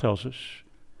Bible tells us.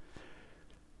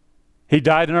 He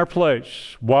died in our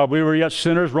place. While we were yet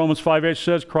sinners, Romans 5:8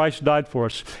 says, Christ died for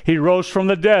us. He rose from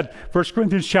the dead. 1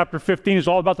 Corinthians chapter 15 is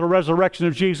all about the resurrection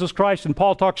of Jesus Christ, and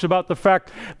Paul talks about the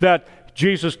fact that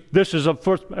Jesus, this is of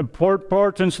first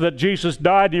importance, that Jesus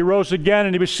died, and he rose again,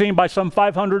 and he was seen by some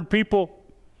 500 people.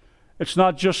 It's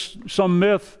not just some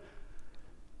myth.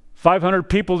 500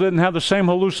 people didn't have the same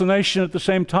hallucination at the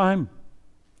same time.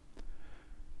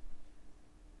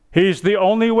 He's the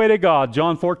only way to God.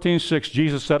 John 14:6,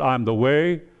 Jesus said, I am the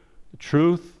way, the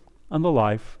truth, and the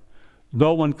life.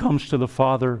 No one comes to the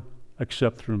Father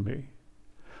except through me.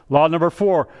 Law number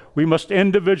 4, we must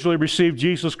individually receive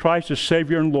Jesus Christ as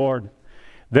Savior and Lord.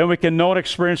 Then we can know and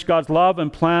experience God's love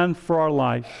and plan for our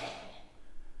life.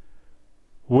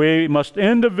 We must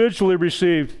individually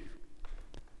receive.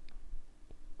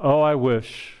 Oh, I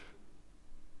wish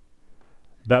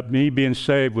that me being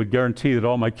saved would guarantee that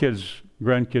all my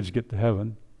grandkids get to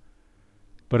heaven.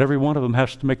 But every one of them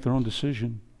has to make their own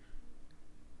decision.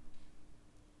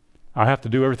 I have to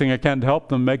do everything I can to help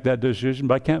them make that decision,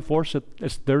 but I can't force it.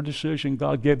 It's their decision.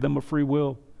 God gave them a free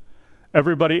will.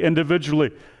 Everybody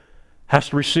individually has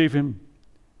to receive him.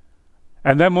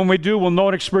 And then when we do, we'll know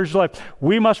and experience life.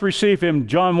 We must receive him.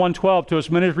 John 1:12, to as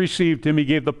many as received him, he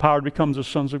gave the power to become the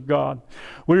sons of God.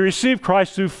 We receive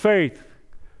Christ through faith.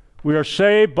 We are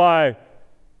saved by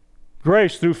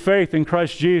grace through faith in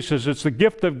Christ Jesus. It's the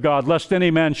gift of God, lest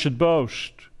any man should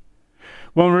boast.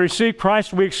 When we receive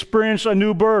Christ, we experience a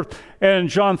new birth. And in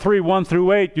John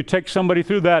 3:1-8, you take somebody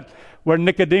through that, where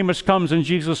Nicodemus comes and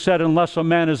Jesus said, unless a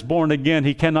man is born again,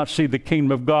 he cannot see the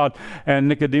kingdom of God. And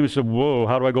Nicodemus said, whoa,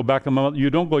 how do I go back to my mother? You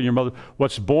don't go to your mother.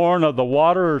 What's born of the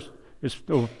water is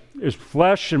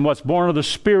flesh, and what's born of the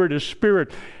Spirit is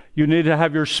spirit. You need to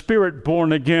have your spirit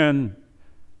born again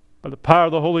by the power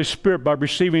of the Holy Spirit, by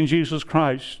receiving Jesus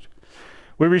Christ.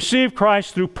 We receive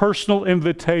Christ through personal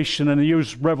invitation, and he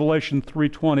used Revelation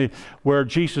 3:20, where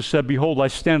Jesus said, behold, I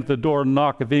stand at the door and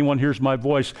knock. If anyone hears my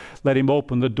voice, let him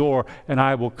open the door, and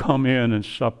I will come in and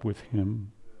sup with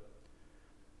him.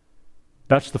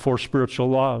 That's the 4 spiritual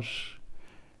laws.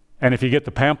 And if you get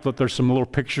the pamphlet, there's some little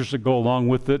pictures that go along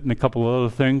with it, and a couple of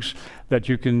other things that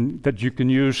you can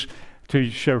use to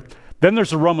share. Then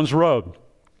there's the Romans Road.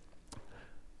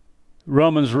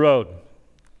 Romans Road.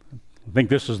 I think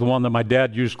this is the one that my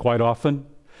dad used quite often.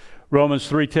 Romans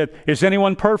 3:10. Is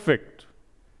anyone perfect?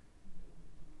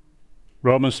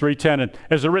 Romans 3:10. And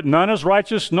is it written, none is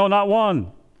righteous? No, not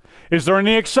one. Is there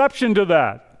any exception to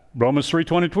that? Romans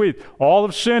 3:22. All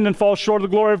have sinned and fall short of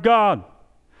the glory of God.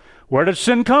 Where did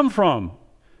sin come from?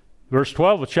 Verse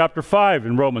 12 of chapter 5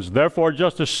 in Romans. Therefore,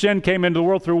 just as sin came into the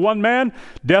world through one man,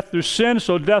 death through sin,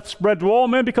 so death spread to all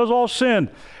men because all sinned.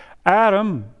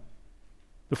 Adam,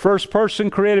 the first person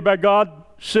created by God,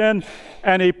 sinned,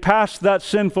 and he passed that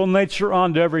sinful nature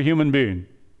on to every human being.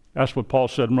 That's what Paul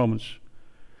said in Romans.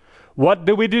 What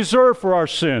do we deserve for our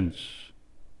sins?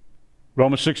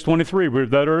 Romans 6:23, we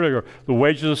read that earlier. The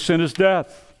wages of sin is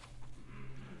death.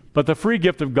 But the free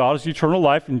gift of God is eternal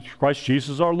life in Christ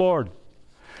Jesus our Lord.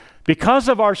 Because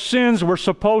of our sins, we're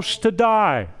supposed to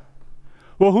die.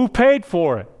 Well, who paid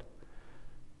for it?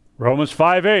 Romans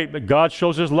 5:8, that God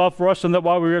shows his love for us, and that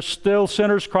while we were still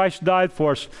sinners, Christ died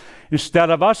for us.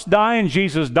 Instead of us dying,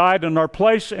 Jesus died in our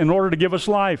place in order to give us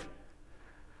life.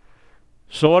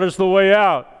 So what is the way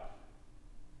out?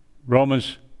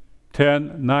 Romans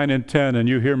 10:9 and 10, and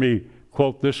you hear me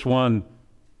quote this one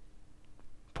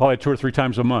probably 2 or 3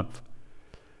 times a month.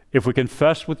 If we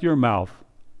confess with your mouth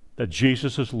that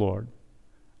Jesus is Lord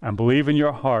and believe in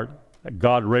your heart that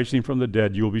God raised him from the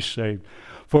dead, you will be saved.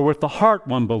 For with the heart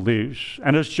one believes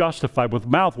and is justified. With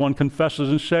mouth one confesses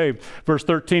and is saved. Verse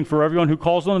 13, for everyone who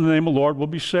calls on the name of the Lord will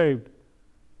be saved.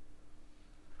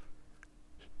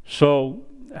 So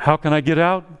how can I get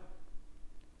out?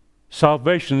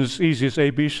 Salvation is easy as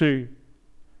ABC.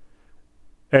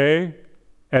 A,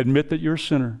 admit that you're a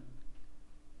sinner.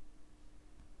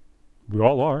 We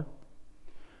all are.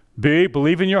 B,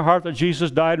 believe in your heart that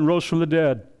Jesus died and rose from the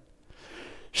dead.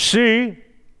 C,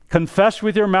 confess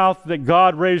with your mouth that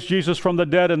God raised Jesus from the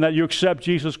dead and that you accept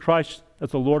Jesus Christ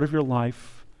as the Lord of your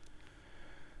life.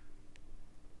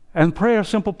 And pray a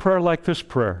simple prayer like this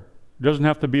prayer. It doesn't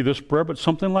have to be this prayer, but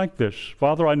something like this.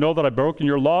 Father, I know that I've broken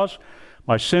your laws.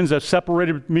 My sins have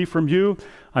separated me from you.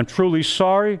 I'm truly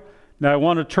sorry. Now I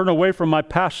want to turn away from my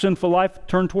past sinful life,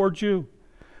 turn towards you.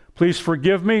 Please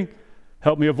forgive me.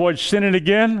 Help me avoid sinning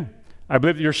again. I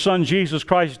believe that your Son, Jesus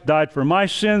Christ, died for my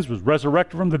sins, was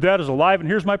resurrected from the dead, is alive, and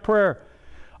here's my prayer.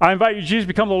 I invite you, Jesus, to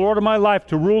become the Lord of my life,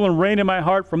 to rule and reign in my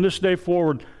heart from this day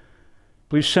forward.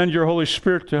 Please send your Holy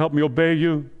Spirit to help me obey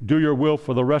you, do your will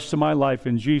for the rest of my life.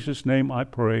 In Jesus' name I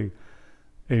pray.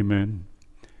 Amen.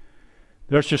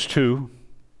 There's just two.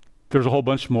 There's a whole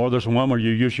bunch more. There's one where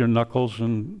you use your knuckles,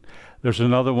 and there's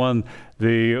another one,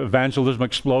 the evangelism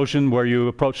explosion, where you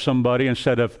approach somebody and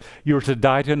said, if you were to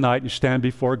die tonight, you stand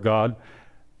before God,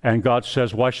 and God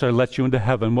says, why should I let you into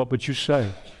heaven? What would you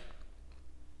say?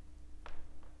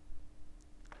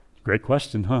 Great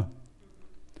question, huh?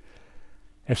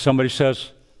 If somebody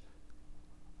says,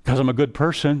 because I'm a good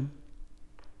person,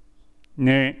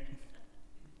 nah,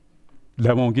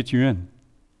 that won't get you in.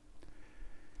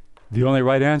 The only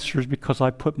right answer is because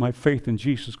I put my faith in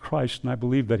Jesus Christ, and I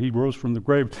believe that he rose from the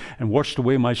grave and washed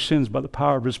away my sins by the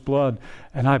power of his blood,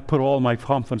 and I put all my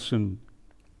confidence in.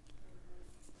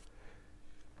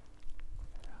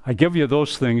 I give you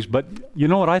those things, but you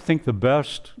know what I think the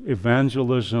best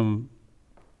evangelism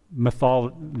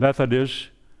method is?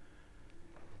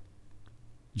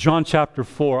 John chapter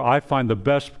 4, I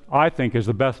think is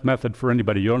the best method for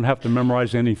anybody. You don't have to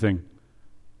memorize anything.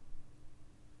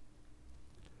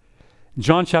 In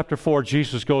John chapter 4,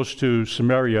 Jesus goes to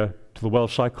Samaria, to the well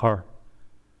of Sychar.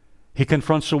 He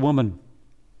confronts a woman.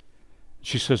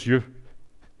 She says,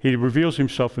 he reveals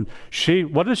himself. And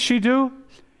what does she do?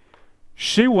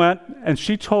 She went and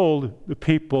she told the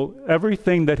people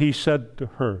everything that he said to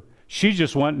her. She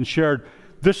just went and shared,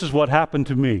 this is what happened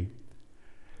to me.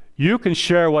 You can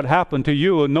share what happened to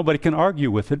you, and nobody can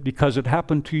argue with it because it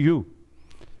happened to you.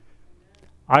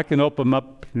 I can open them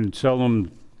up and tell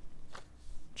them,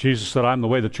 Jesus said, I'm the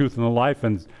way, the truth, and the life,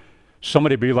 and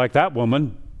somebody be like that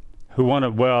woman who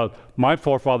wanted, well, my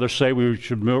forefathers say we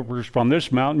should move from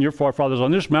this mountain, your forefathers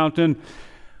on this mountain.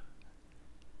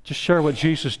 Just share what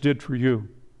Jesus did for you.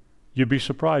 You'd be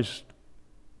surprised.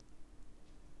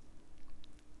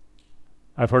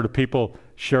 I've heard of people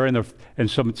sharing, and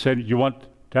someone said, you want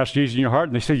to ask Jesus in your heart?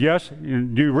 And they say, yes.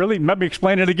 Do you really? Let me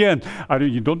explain it again.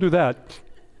 You don't do that.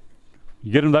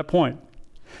 You get to that point.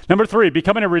 Number 3,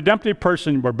 becoming a redemptive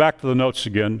person, we're back to the notes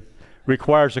again,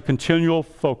 requires a continual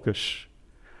focus.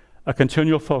 A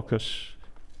continual focus.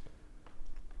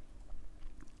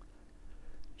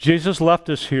 Jesus left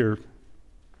us here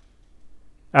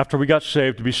after we got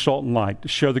saved to be salt and light, to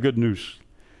share the good news.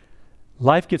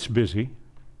 Life gets busy,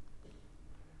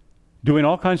 doing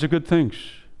all kinds of good things.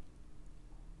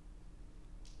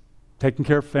 Taking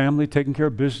care of family, taking care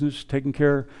of business, taking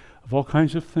care of all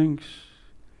kinds of things.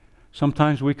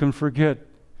 Sometimes we can forget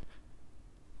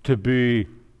to be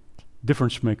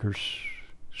difference makers.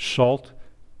 Salt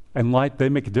and light, they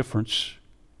make a difference.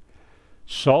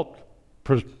 Salt,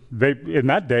 in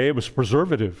that day, it was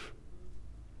preservative.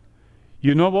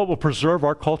 You know what will preserve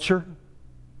our culture?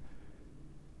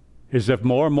 Is if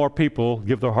more and more people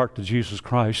give their heart to Jesus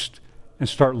Christ and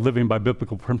start living by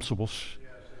biblical principles.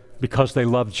 Because they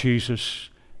love Jesus,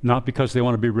 not because they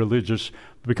want to be religious,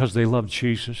 but because they love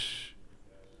Jesus.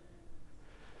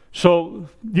 So,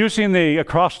 using the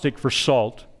acrostic for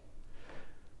salt,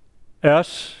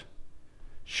 S,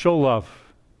 show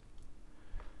love.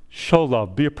 Show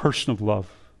love. Be a person of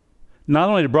love. Not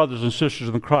only to brothers and sisters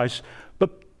in Christ,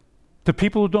 but to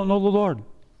people who don't know the Lord.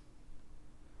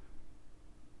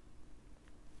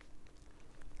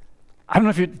 I don't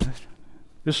know if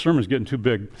this sermon's getting too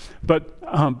big, but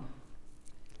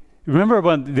remember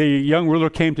when the young ruler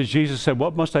came to Jesus and said,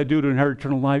 what must I do to inherit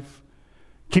eternal life?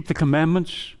 Keep the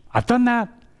commandments. I've done that.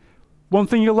 One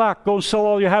thing you lack, go and sell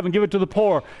all you have and give it to the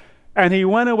poor. And he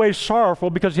went away sorrowful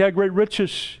because he had great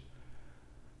riches.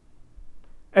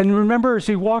 And remember, as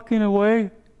he's walking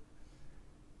away,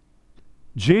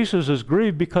 Jesus is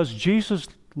grieved because Jesus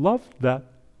loved that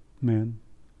man.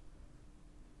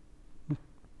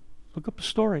 Look up the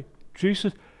story.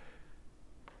 Jesus,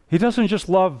 he doesn't just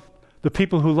love the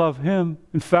people who love him.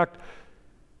 In fact,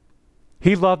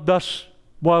 he loved us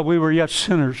while we were yet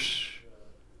sinners.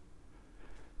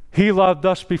 He loved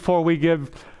us before we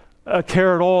give a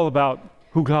care at all about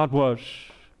who God was.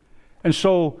 And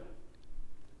so,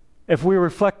 if we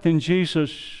reflect in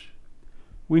Jesus,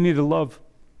 we need to love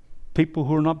people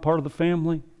who are not part of the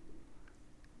family.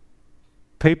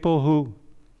 People who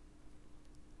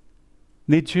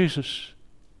need Jesus.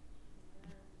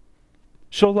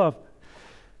 Show love.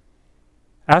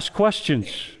 Ask questions.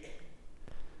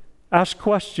 Ask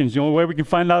questions. The only way we can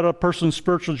find out a person's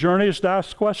spiritual journey is to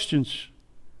ask questions.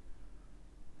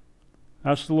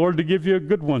 Ask the Lord to give you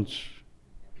good ones.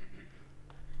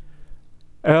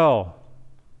 L,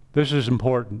 this is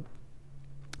important.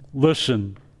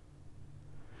 Listen.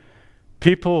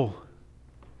 People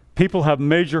have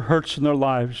major hurts in their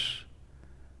lives,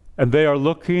 and they are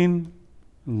looking,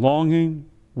 longing,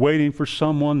 waiting for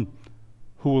someone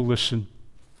who will listen.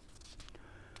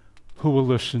 Who will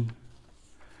listen.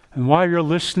 And while you're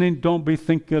listening, don't be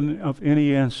thinking of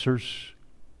any answers.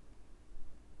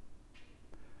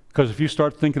 Because if you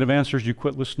start thinking of answers, you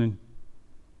quit listening.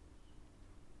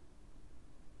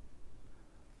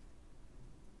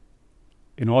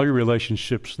 In all your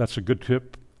relationships, that's a good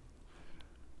tip.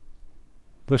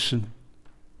 Listen.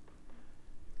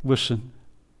 Listen.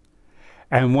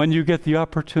 And when you get the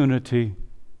opportunity,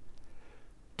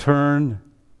 turn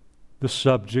the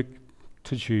subject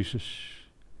to Jesus.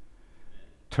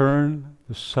 Turn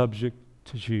the subject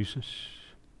to Jesus.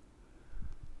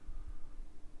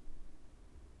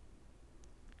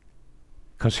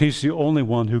 Because He's the only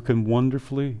one who can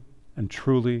wonderfully and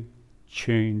truly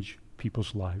change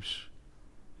people's lives.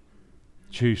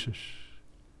 Jesus.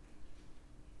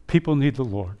 People need the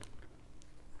Lord.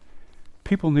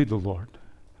 People need the Lord.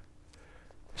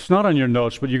 It's not on your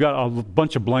notes, but you got a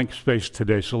bunch of blank space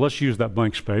today, so let's use that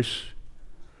blank space.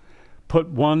 Put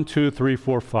 1, 2, 3,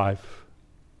 4, 5.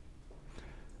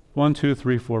 1, 2,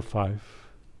 3, 4, 5.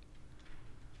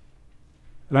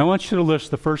 And I want you to list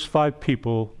the first 5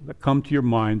 people that come to your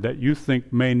mind that you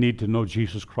think may need to know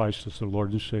Jesus Christ as their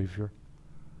Lord and Savior.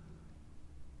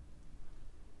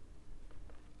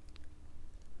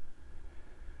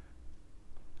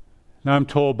 Now I'm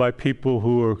told by people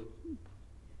who are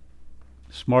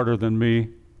smarter than me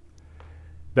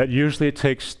that usually it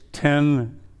takes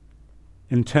 10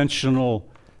 intentional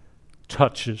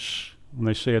touches. When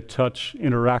they say a touch,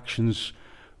 interactions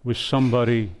with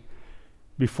somebody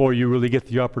before you really get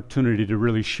the opportunity to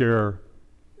really share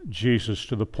Jesus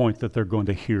to the point that they're going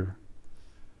to hear.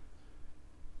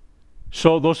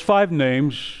 So those 5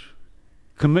 names,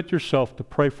 commit yourself to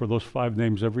pray for those 5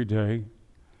 names every day.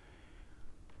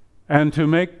 And to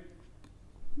make,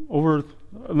 over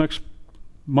the next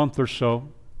month or so,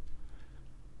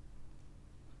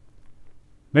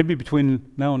 maybe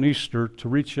between now and Easter, to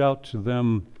reach out to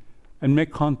them and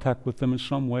make contact with them in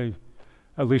some way,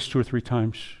 at least 2 or 3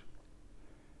 times.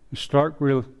 And start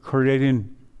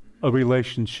creating a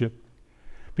relationship.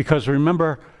 Because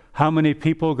remember how many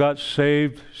people got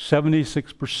saved?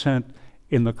 76%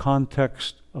 in the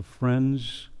context of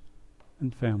friends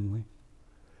and family.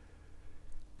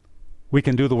 We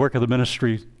can do the work of the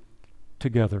ministry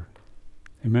together.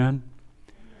 Amen?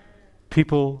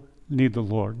 People need the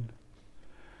Lord.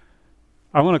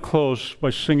 I want to close by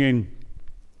singing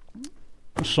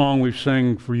a song we've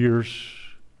sang for years.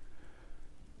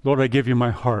 Lord, I give you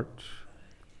my heart.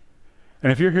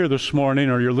 And if you're here this morning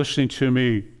or you're listening to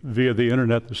me via the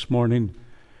internet this morning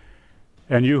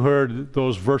and you heard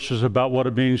those verses about what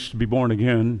it means to be born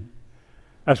again,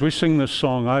 as we sing this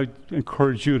song, I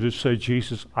encourage you to say,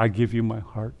 Jesus, I give you my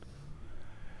heart.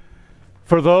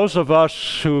 For those of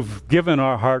us who've given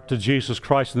our heart to Jesus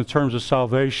Christ in the terms of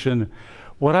salvation,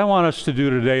 what I want us to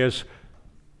do today is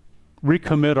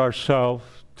recommit ourselves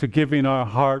to giving our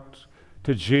heart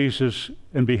to Jesus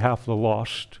in behalf of the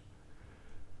lost,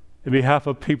 in behalf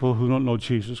of people who don't know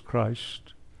Jesus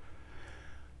Christ.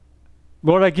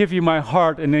 Lord, I give you my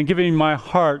heart, and in giving my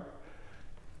heart,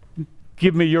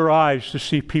 give me your eyes to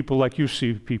see people like you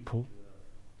see people.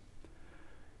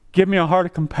 Give me a heart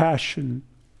of compassion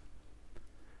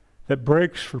that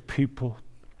breaks for people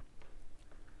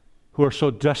who are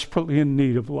so desperately in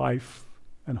need of life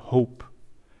and hope.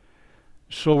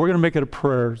 So we're going to make it a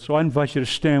prayer. So I invite you to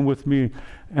stand with me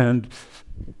and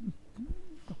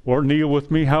or kneel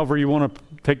with me, however you want to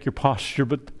take your posture,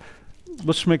 but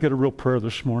let's make it a real prayer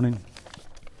this morning.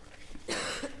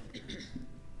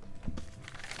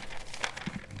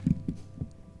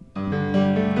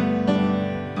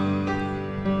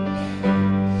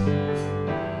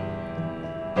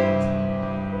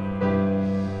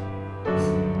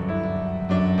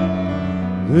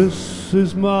 This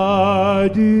is my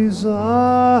desire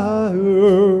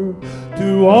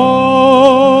to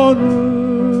honor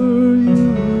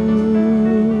you,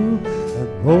 and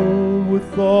oh,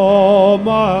 with all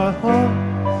my heart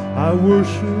I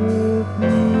worship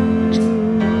you.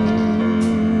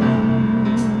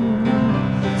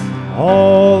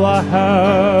 All I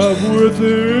have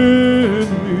within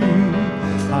me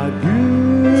I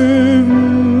give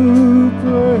you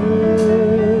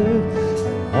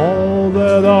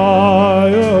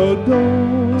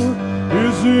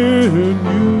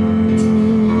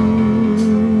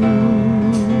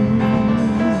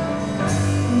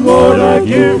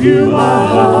give you my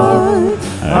heart.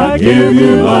 I give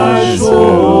you my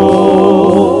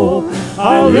soul.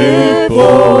 I live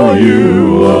for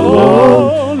you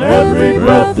alone. Every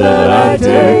breath that I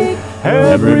take,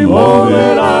 every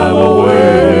moment I'm awake.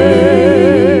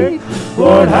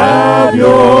 Lord, have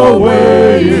your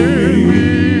way in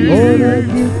me. Lord, I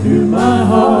give you my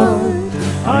heart.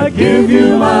 I give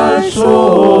you my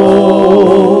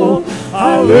soul.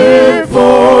 I live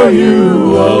for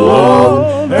you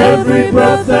alone. Every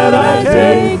breath that I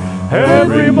take,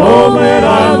 every moment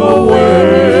I'm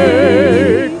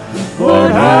awake.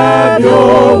 Lord, have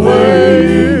your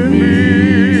way in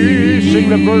me. Sing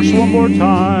the verse one more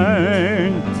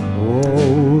time.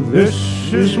 Oh, this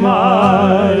is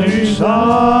my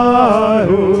desire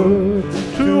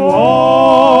to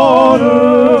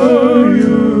honor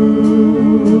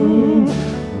you,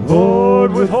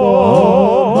 Lord, with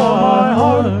all my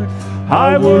heart.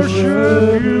 I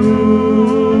worship you.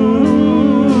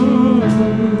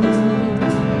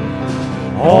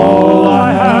 All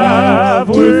I have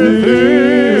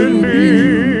within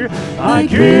me, I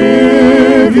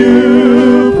give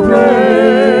you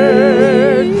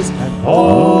praise. And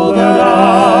all that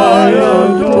I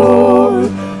adore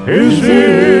is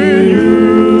in you.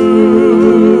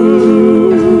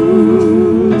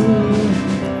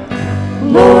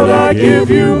 Lord, I give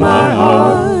you my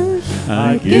heart.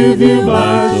 I give you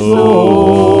my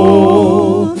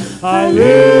soul. I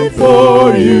live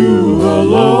for you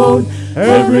alone.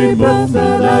 Every breath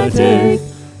that I take,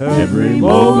 every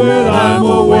moment I'm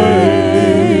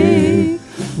awake.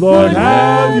 Lord,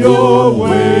 have your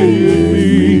way in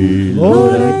me.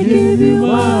 Lord, I give you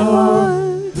my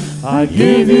heart. I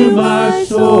give you my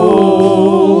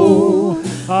soul.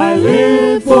 I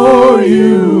live for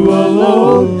you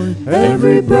alone.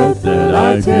 Every breath that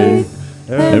I take,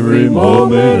 every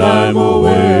moment I'm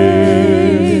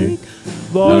awake.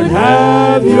 Lord,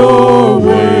 have your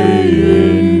way.